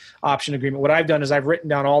lease option agreement. What I've done is I've written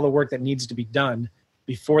down all the work that needs to be done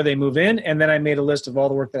before they move in, and then I made a list of all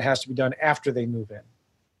the work that has to be done after they move in.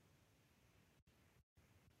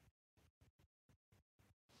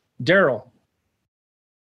 Daryl.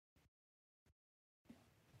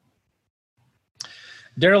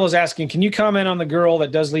 Daryl is asking, can you comment on the girl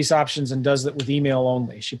that does lease options and does it with email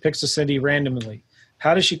only? She picks a city randomly.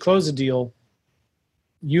 How does she close a deal?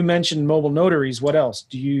 You mentioned mobile notaries. What else?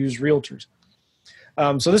 Do you use realtors?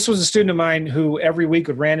 So this was a student of mine who every week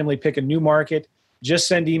would randomly pick a new market, just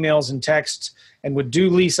send emails and texts, and would do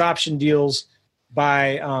lease option deals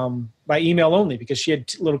by email only because she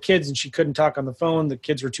had little kids and she couldn't talk on the phone. The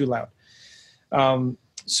kids were too loud.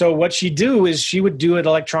 So what she'd do is she would do it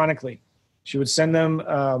electronically. She would send them,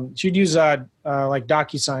 she'd use like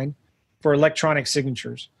DocuSign for electronic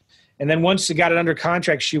signatures. And then once she got it under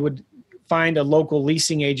contract, she would find a local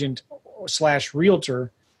leasing agent /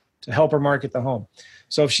 realtor to help her market the home.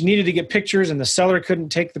 So if she needed to get pictures and the seller couldn't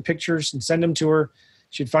take the pictures and send them to her,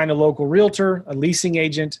 she'd find a local realtor, a leasing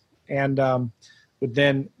agent, and would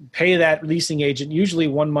then pay that leasing agent usually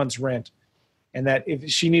 1 month's rent. And that if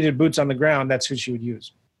she needed boots on the ground, that's who she would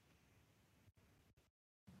use.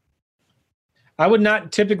 I would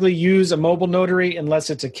not typically use a mobile notary unless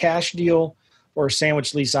it's a cash deal or a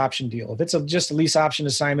sandwich lease option deal. If it's just a lease option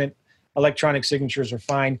assignment, electronic signatures are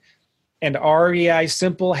fine. And REI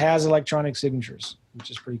Simple has electronic signatures, which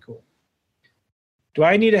is pretty cool. Do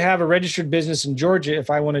I need to have a registered business in Georgia if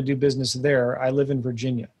I want to do business there? I live in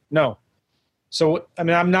Virginia. No. So, I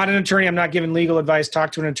mean, I'm not an attorney. I'm not giving legal advice.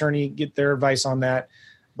 Talk to an attorney, get their advice on that.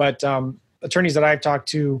 But attorneys that I've talked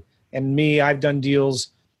to and me, I've done deals.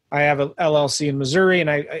 I have an LLC in Missouri, and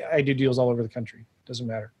I do deals all over the country. Doesn't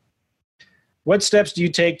matter. What steps do you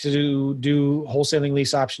take to do wholesaling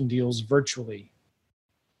lease option deals virtually?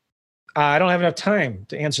 I don't have enough time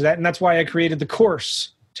to answer that, and that's why I created the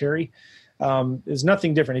course, Terry. There's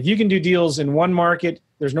nothing different. If you can do deals in one market,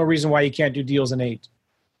 there's no reason why you can't do deals in 8.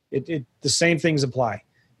 The same things apply.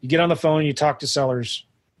 You get on the phone, you talk to sellers.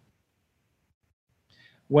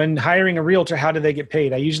 When hiring a realtor, how do they get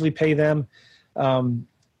paid? I usually pay them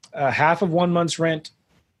half of 1 month's rent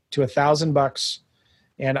to $1,000.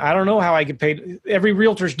 And I don't know how I get paid. Every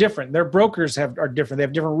realtor is different. Their brokers are different. They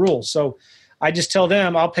have different rules. So I just tell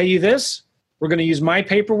them, I'll pay you this. We're going to use my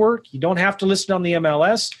paperwork. You don't have to list it on the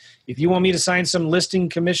MLS. If you want me to sign some listing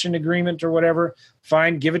commission agreement or whatever,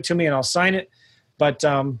 fine, give it to me and I'll sign it. But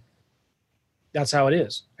that's how it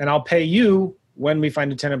is. And I'll pay you when we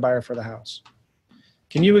find a tenant buyer for the house.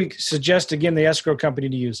 Can you suggest, again, the escrow company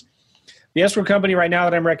to use? The escrow company right now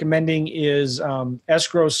that I'm recommending is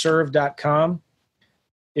escrowserv.com.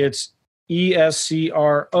 It's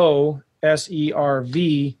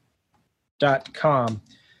escrowserv.com.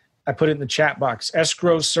 I put it in the chat box,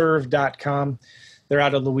 escrowserv.com. They're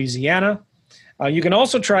out of Louisiana. You can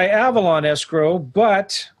also try Avalon Escrow,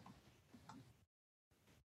 but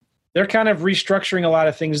they're kind of restructuring a lot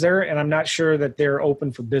of things there, and I'm not sure that they're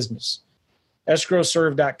open for business.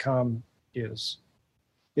 Escrowserv.com is.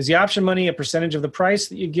 Is the option money a percentage of the price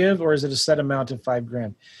that you give, or is it a set amount of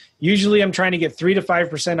 $5,000? Usually I'm trying to get 3 to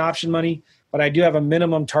 5% option money, but I do have a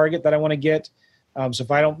minimum target that I want to get. So if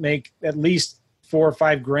I don't make at least $4,000 or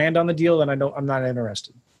 $5,000 on the deal, then I'm not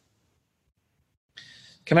interested.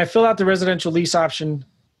 Can I fill out the residential lease option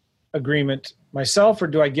agreement myself, or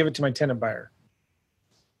do I give it to my tenant buyer?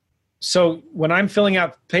 So when I'm filling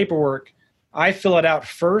out paperwork, I fill it out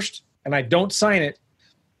first and I don't sign it.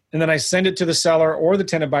 And then I send it to the seller or the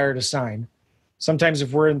tenant buyer to sign. Sometimes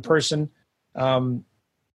if we're in person,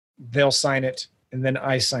 they'll sign it and then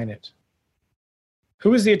I sign it.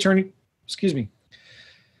 Who is the attorney? Excuse me.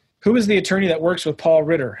 Who is the attorney that works with Paul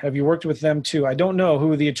Ritter? Have you worked with them too? I don't know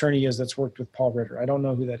who the attorney is that's worked with Paul Ritter. I don't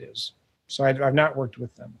know who that is. So I've not worked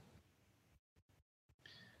with them.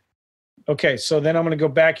 Okay, so then I'm going to go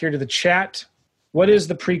back here to the chat. What is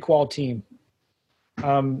the pre-qual team?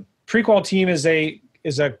 Pre-qual team is a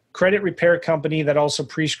credit repair company that also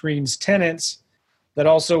pre-screens tenants, that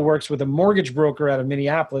also works with a mortgage broker out of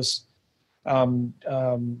Minneapolis,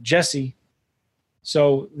 Jesse.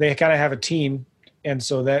 So they kind of have a team, and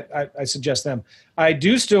so that I suggest them. I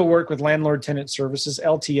do still work with Landlord Tenant Services,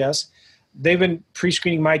 LTS. They've been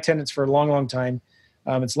pre-screening my tenants for a long, long time.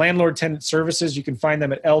 It's Landlord Tenant Services. You can find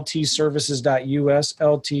them at ltservices.us,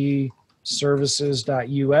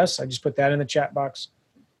 ltservices.us. I just put that in the chat box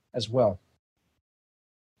as well.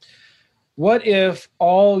 What if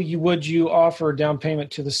would you offer down payment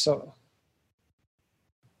to the seller?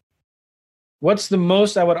 What's the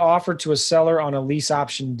most I would offer to a seller on a lease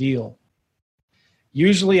option deal?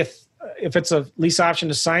 Usually if it's a lease option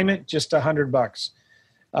assignment, just $100.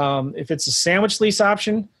 If it's a sandwich lease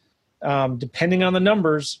option, depending on the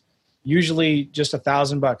numbers, usually just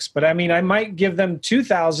 $1,000. But I mean, I might give them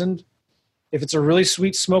 $2,000 if it's a really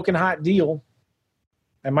sweet smoking hot deal.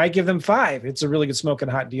 I might give them $5,000. It's a really good smoking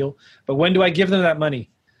hot deal. But when do I give them that money?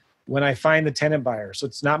 When I find the tenant buyer. So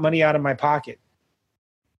it's not money out of my pocket.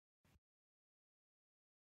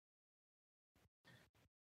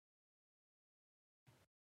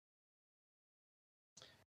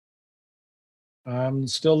 I'm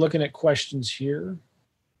still looking at questions here.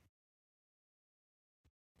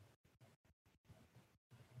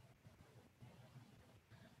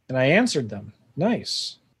 And I answered them.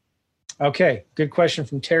 Nice. Okay, good question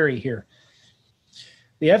from Terry here.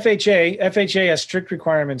 The FHA has strict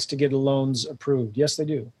requirements to get loans approved. Yes, they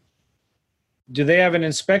do. Do they have an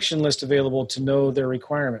inspection list available to know their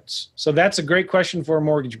requirements? So that's a great question for a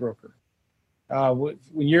mortgage broker.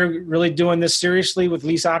 When you're really doing this seriously with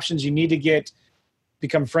lease options, you need to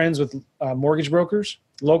become friends with mortgage brokers,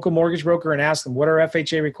 local mortgage broker, and ask them, what are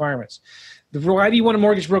FHA requirements? Why do you want a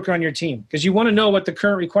mortgage broker on your team? Because you want to know what the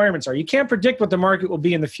current requirements are. You can't predict what the market will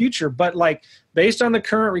be in the future, but like based on the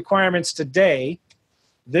current requirements today,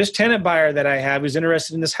 this tenant buyer that I have who's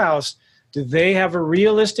interested in this house, do they have a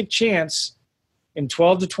realistic chance in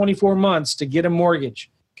 12 to 24 months to get a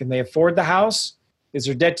mortgage? Can they afford the house? Is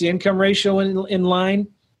their debt to income ratio in line?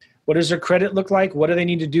 What does their credit look like? What do they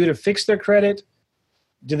need to do to fix their credit?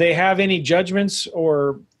 Do they have any judgments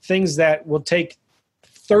or things that will take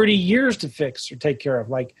 30 years to fix or take care of?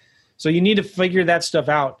 So you need to figure that stuff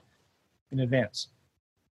out in advance.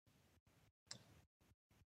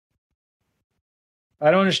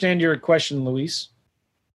 I don't understand your question, Luis.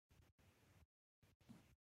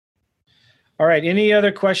 All right, any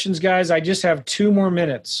other questions, guys? I just have 2 more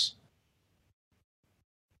minutes.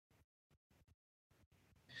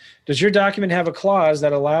 Does your document have a clause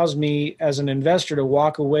that allows me as an investor to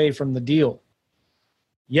walk away from the deal?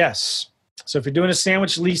 Yes. So if you're doing a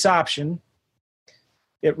sandwich lease option,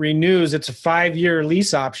 it renews. It's a 5-year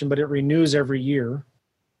lease option, but it renews every year.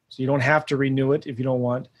 So you don't have to renew it if you don't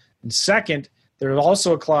want. And second, there's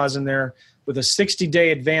also a clause in there with a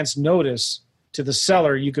 60-day advance notice to the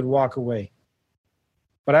seller, you could walk away.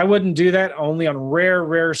 But I wouldn't do that, only on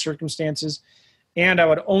rare circumstances. And I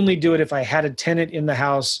would only do it if I had a tenant in the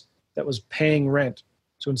house that was paying rent.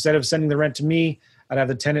 So instead of sending the rent to me, I'd have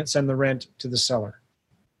the tenant send the rent to the seller.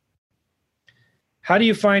 How do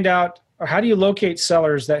you find out, or how do you locate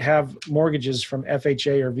sellers that have mortgages from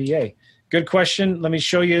FHA or VA? Good question. Let me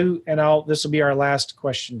show you, and this will be our last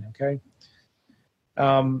question, okay?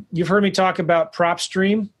 You've heard me talk about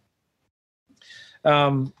PropStream.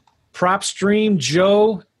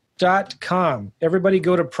 PropStreamJoe.com. Everybody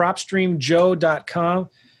go to PropStreamJoe.com.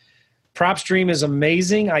 PropStream is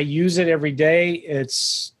amazing. I use it every day.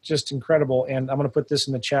 It's just incredible. And I'm going to put this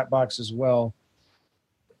in the chat box as well.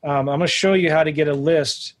 I'm going to show you how to get a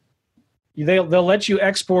list. They'll let you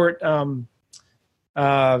export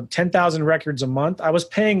 10,000 records a month. I was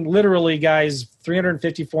paying literally, guys,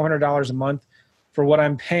 $350, $400 a month for what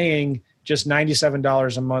I'm paying just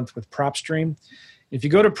 $97 a month with PropStream. If you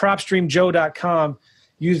go to PropStreamJoe.com,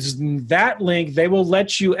 use that link, they will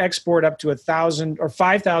let you export up to 1,000 or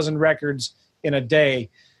 5,000 records in a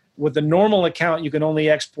day. With the normal account, you can only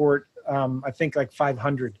export, I think, like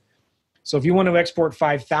 500. So if you want to export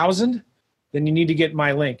 5,000, then you need to get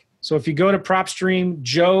my link. So if you go to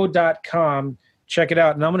PropStreamJoe.com, check it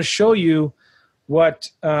out. And I'm going to show you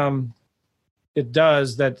what it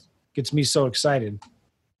does that gets me so excited.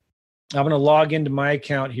 I'm going to log into my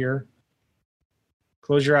account here.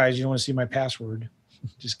 Close your eyes. You don't want to see my password.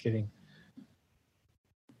 Just kidding.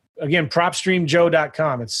 Again,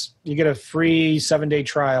 PropStreamJoe.com. You get a free 7-day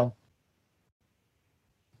trial.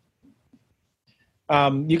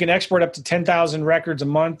 You can export up to 10,000 records a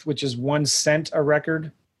month, which is 1 cent a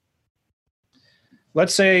record.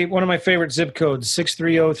 Let's say one of my favorite zip codes,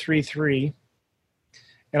 63033.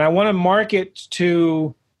 And I want to mark it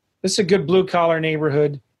to, this is a good blue collar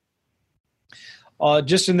neighborhood.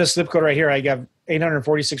 Just in this zip code right here, I have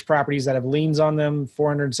 846 properties that have liens on them,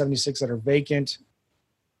 476 that are vacant.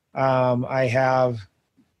 I have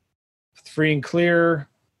free and clear.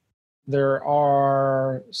 There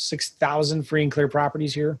are 6,000 free and clear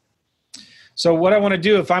properties here. So what I want to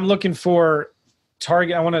do, if I'm looking for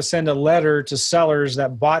target, I want to send a letter to sellers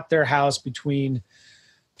that bought their house between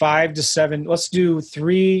 5 to 7, let's do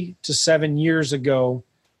 3 to 7 years ago,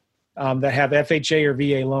 that have FHA or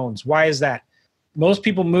VA loans. Why is that? Most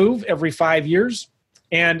people move every 5 years,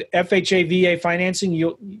 and FHA VA financing,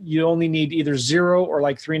 you only need either 0 or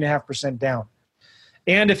like 3.5% down.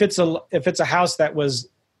 And if it's a house that was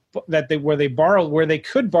where they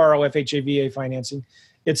could borrow FHA VA financing,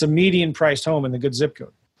 it's a median priced home in the good zip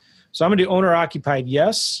code. So I'm going to do owner occupied,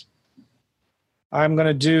 yes. I'm going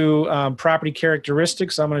to do property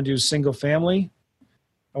characteristics. I'm going to do single family.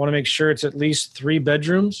 I want to make sure it's at least 3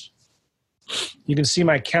 bedrooms. You can see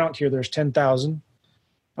my count here. There's 10,000.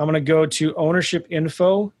 I'm going to go to ownership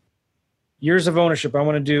info. Years of ownership. I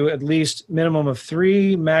want to do at least minimum of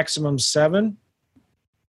 3, maximum 7.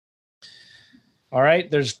 All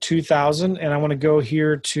right, there's 2,000. And I want to go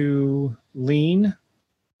here to lien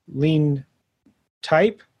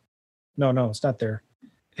type. No, it's not there.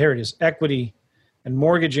 Here it is, equity and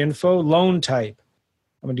mortgage info, loan type.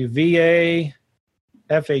 I'm going to do VA,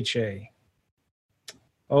 FHA.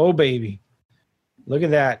 Oh, baby. Look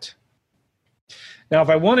at that. Now, if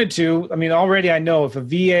I wanted to, already I know if a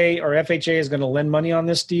VA or FHA is going to lend money on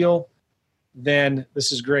this deal, then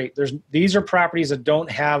this is great. These are properties that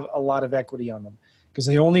don't have a lot of equity on them because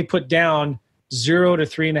they only put down 0 to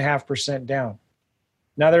 3.5% down.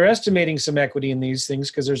 Now, they're estimating some equity in these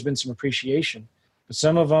things because there's been some appreciation, but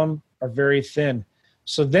some of them are very thin.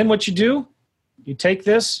 So then what you do, you take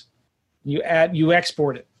this, you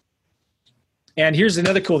export it. And here's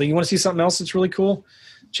another cool thing. You want to see something else that's really cool?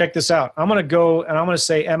 Check this out. I'm going to go and I'm going to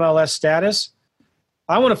say MLS status.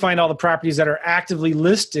 I want to find all the properties that are actively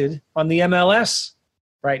listed on the MLS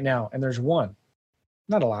right now. And there's 1.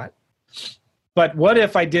 Not a lot. But what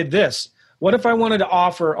if I did this? What if I wanted to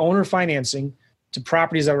offer owner financing to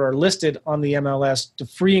properties that are listed on the MLS to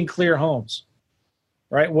free and clear homes?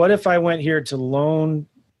 Right? What if I went here to loan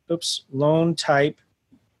type?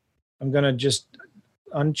 I'm going to just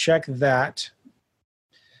uncheck that.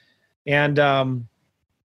 And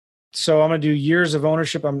so I'm going to do years of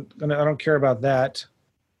ownership. I don't care about that.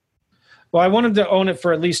 Well, I wanted to own it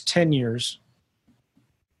for at least 10 years.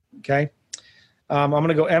 Okay. I'm going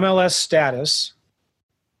to go MLS status,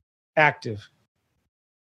 active.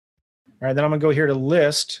 All right. Then I'm going to go here to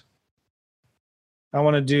list. I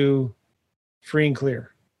want to do free and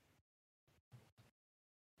clear.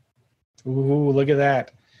 Ooh, look at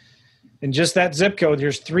that. In just that zip code,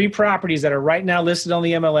 there's 3 properties that are right now listed on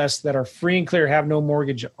the MLS that are free and clear, have no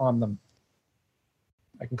mortgage on them.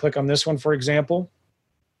 I can click on this one, for example.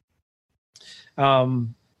 I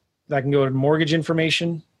can go to mortgage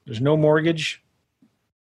information. There's no mortgage.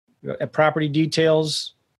 At property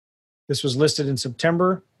details, this was listed in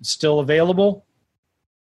September. It's still available.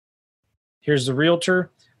 Here's the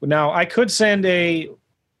realtor. Now, I could send a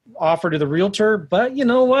offer to the realtor, but you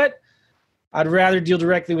know what? I'd rather deal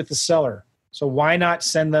directly with the seller. So why not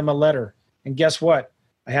send them a letter? And guess what?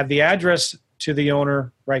 I have the address to the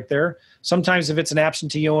owner right there. Sometimes if it's an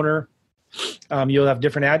absentee owner, You'll have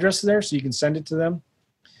different addresses there, so you can send it to them.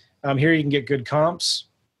 Here you can get good comps,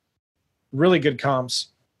 really good comps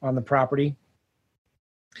on the property.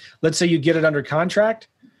 Let's say you get it under contract.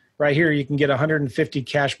 Right here, you can get 150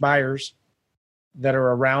 cash buyers that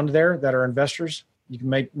are around there that are investors. You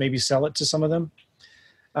can maybe sell it to some of them.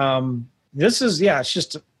 This is, it's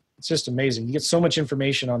just amazing. You get so much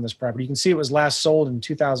information on this property. You can see it was last sold in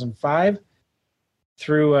 2005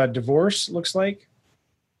 through a divorce, looks like.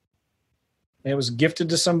 And it was gifted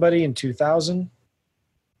to somebody in 2000.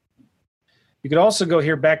 You could also go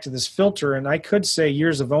here back to this filter, and I could say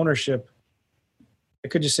years of ownership. I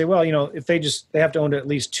could just say, well, if they have to own it at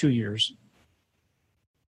least 2 years.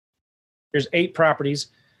 There's 8 properties.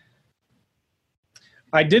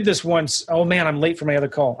 I did this once. Oh man, I'm late for my other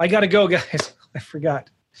call. I got to go, guys. I forgot.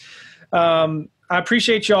 I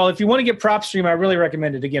appreciate y'all. If you want to get PropStream, I really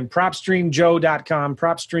recommend it. Again, PropStreamJoe.com,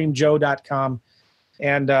 PropStreamJoe.com.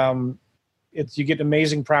 And you get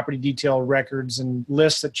amazing property detail records and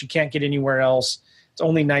lists that you can't get anywhere else. It's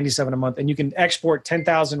only $97 a month. And you can export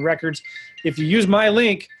 10,000 records. If you use my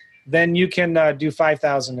link, then you can do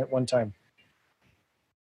 5,000 at one time.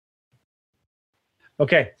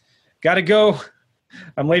 Okay, got to go.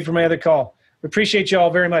 I'm late for my other call. Appreciate you all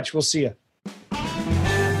very much. We'll see you.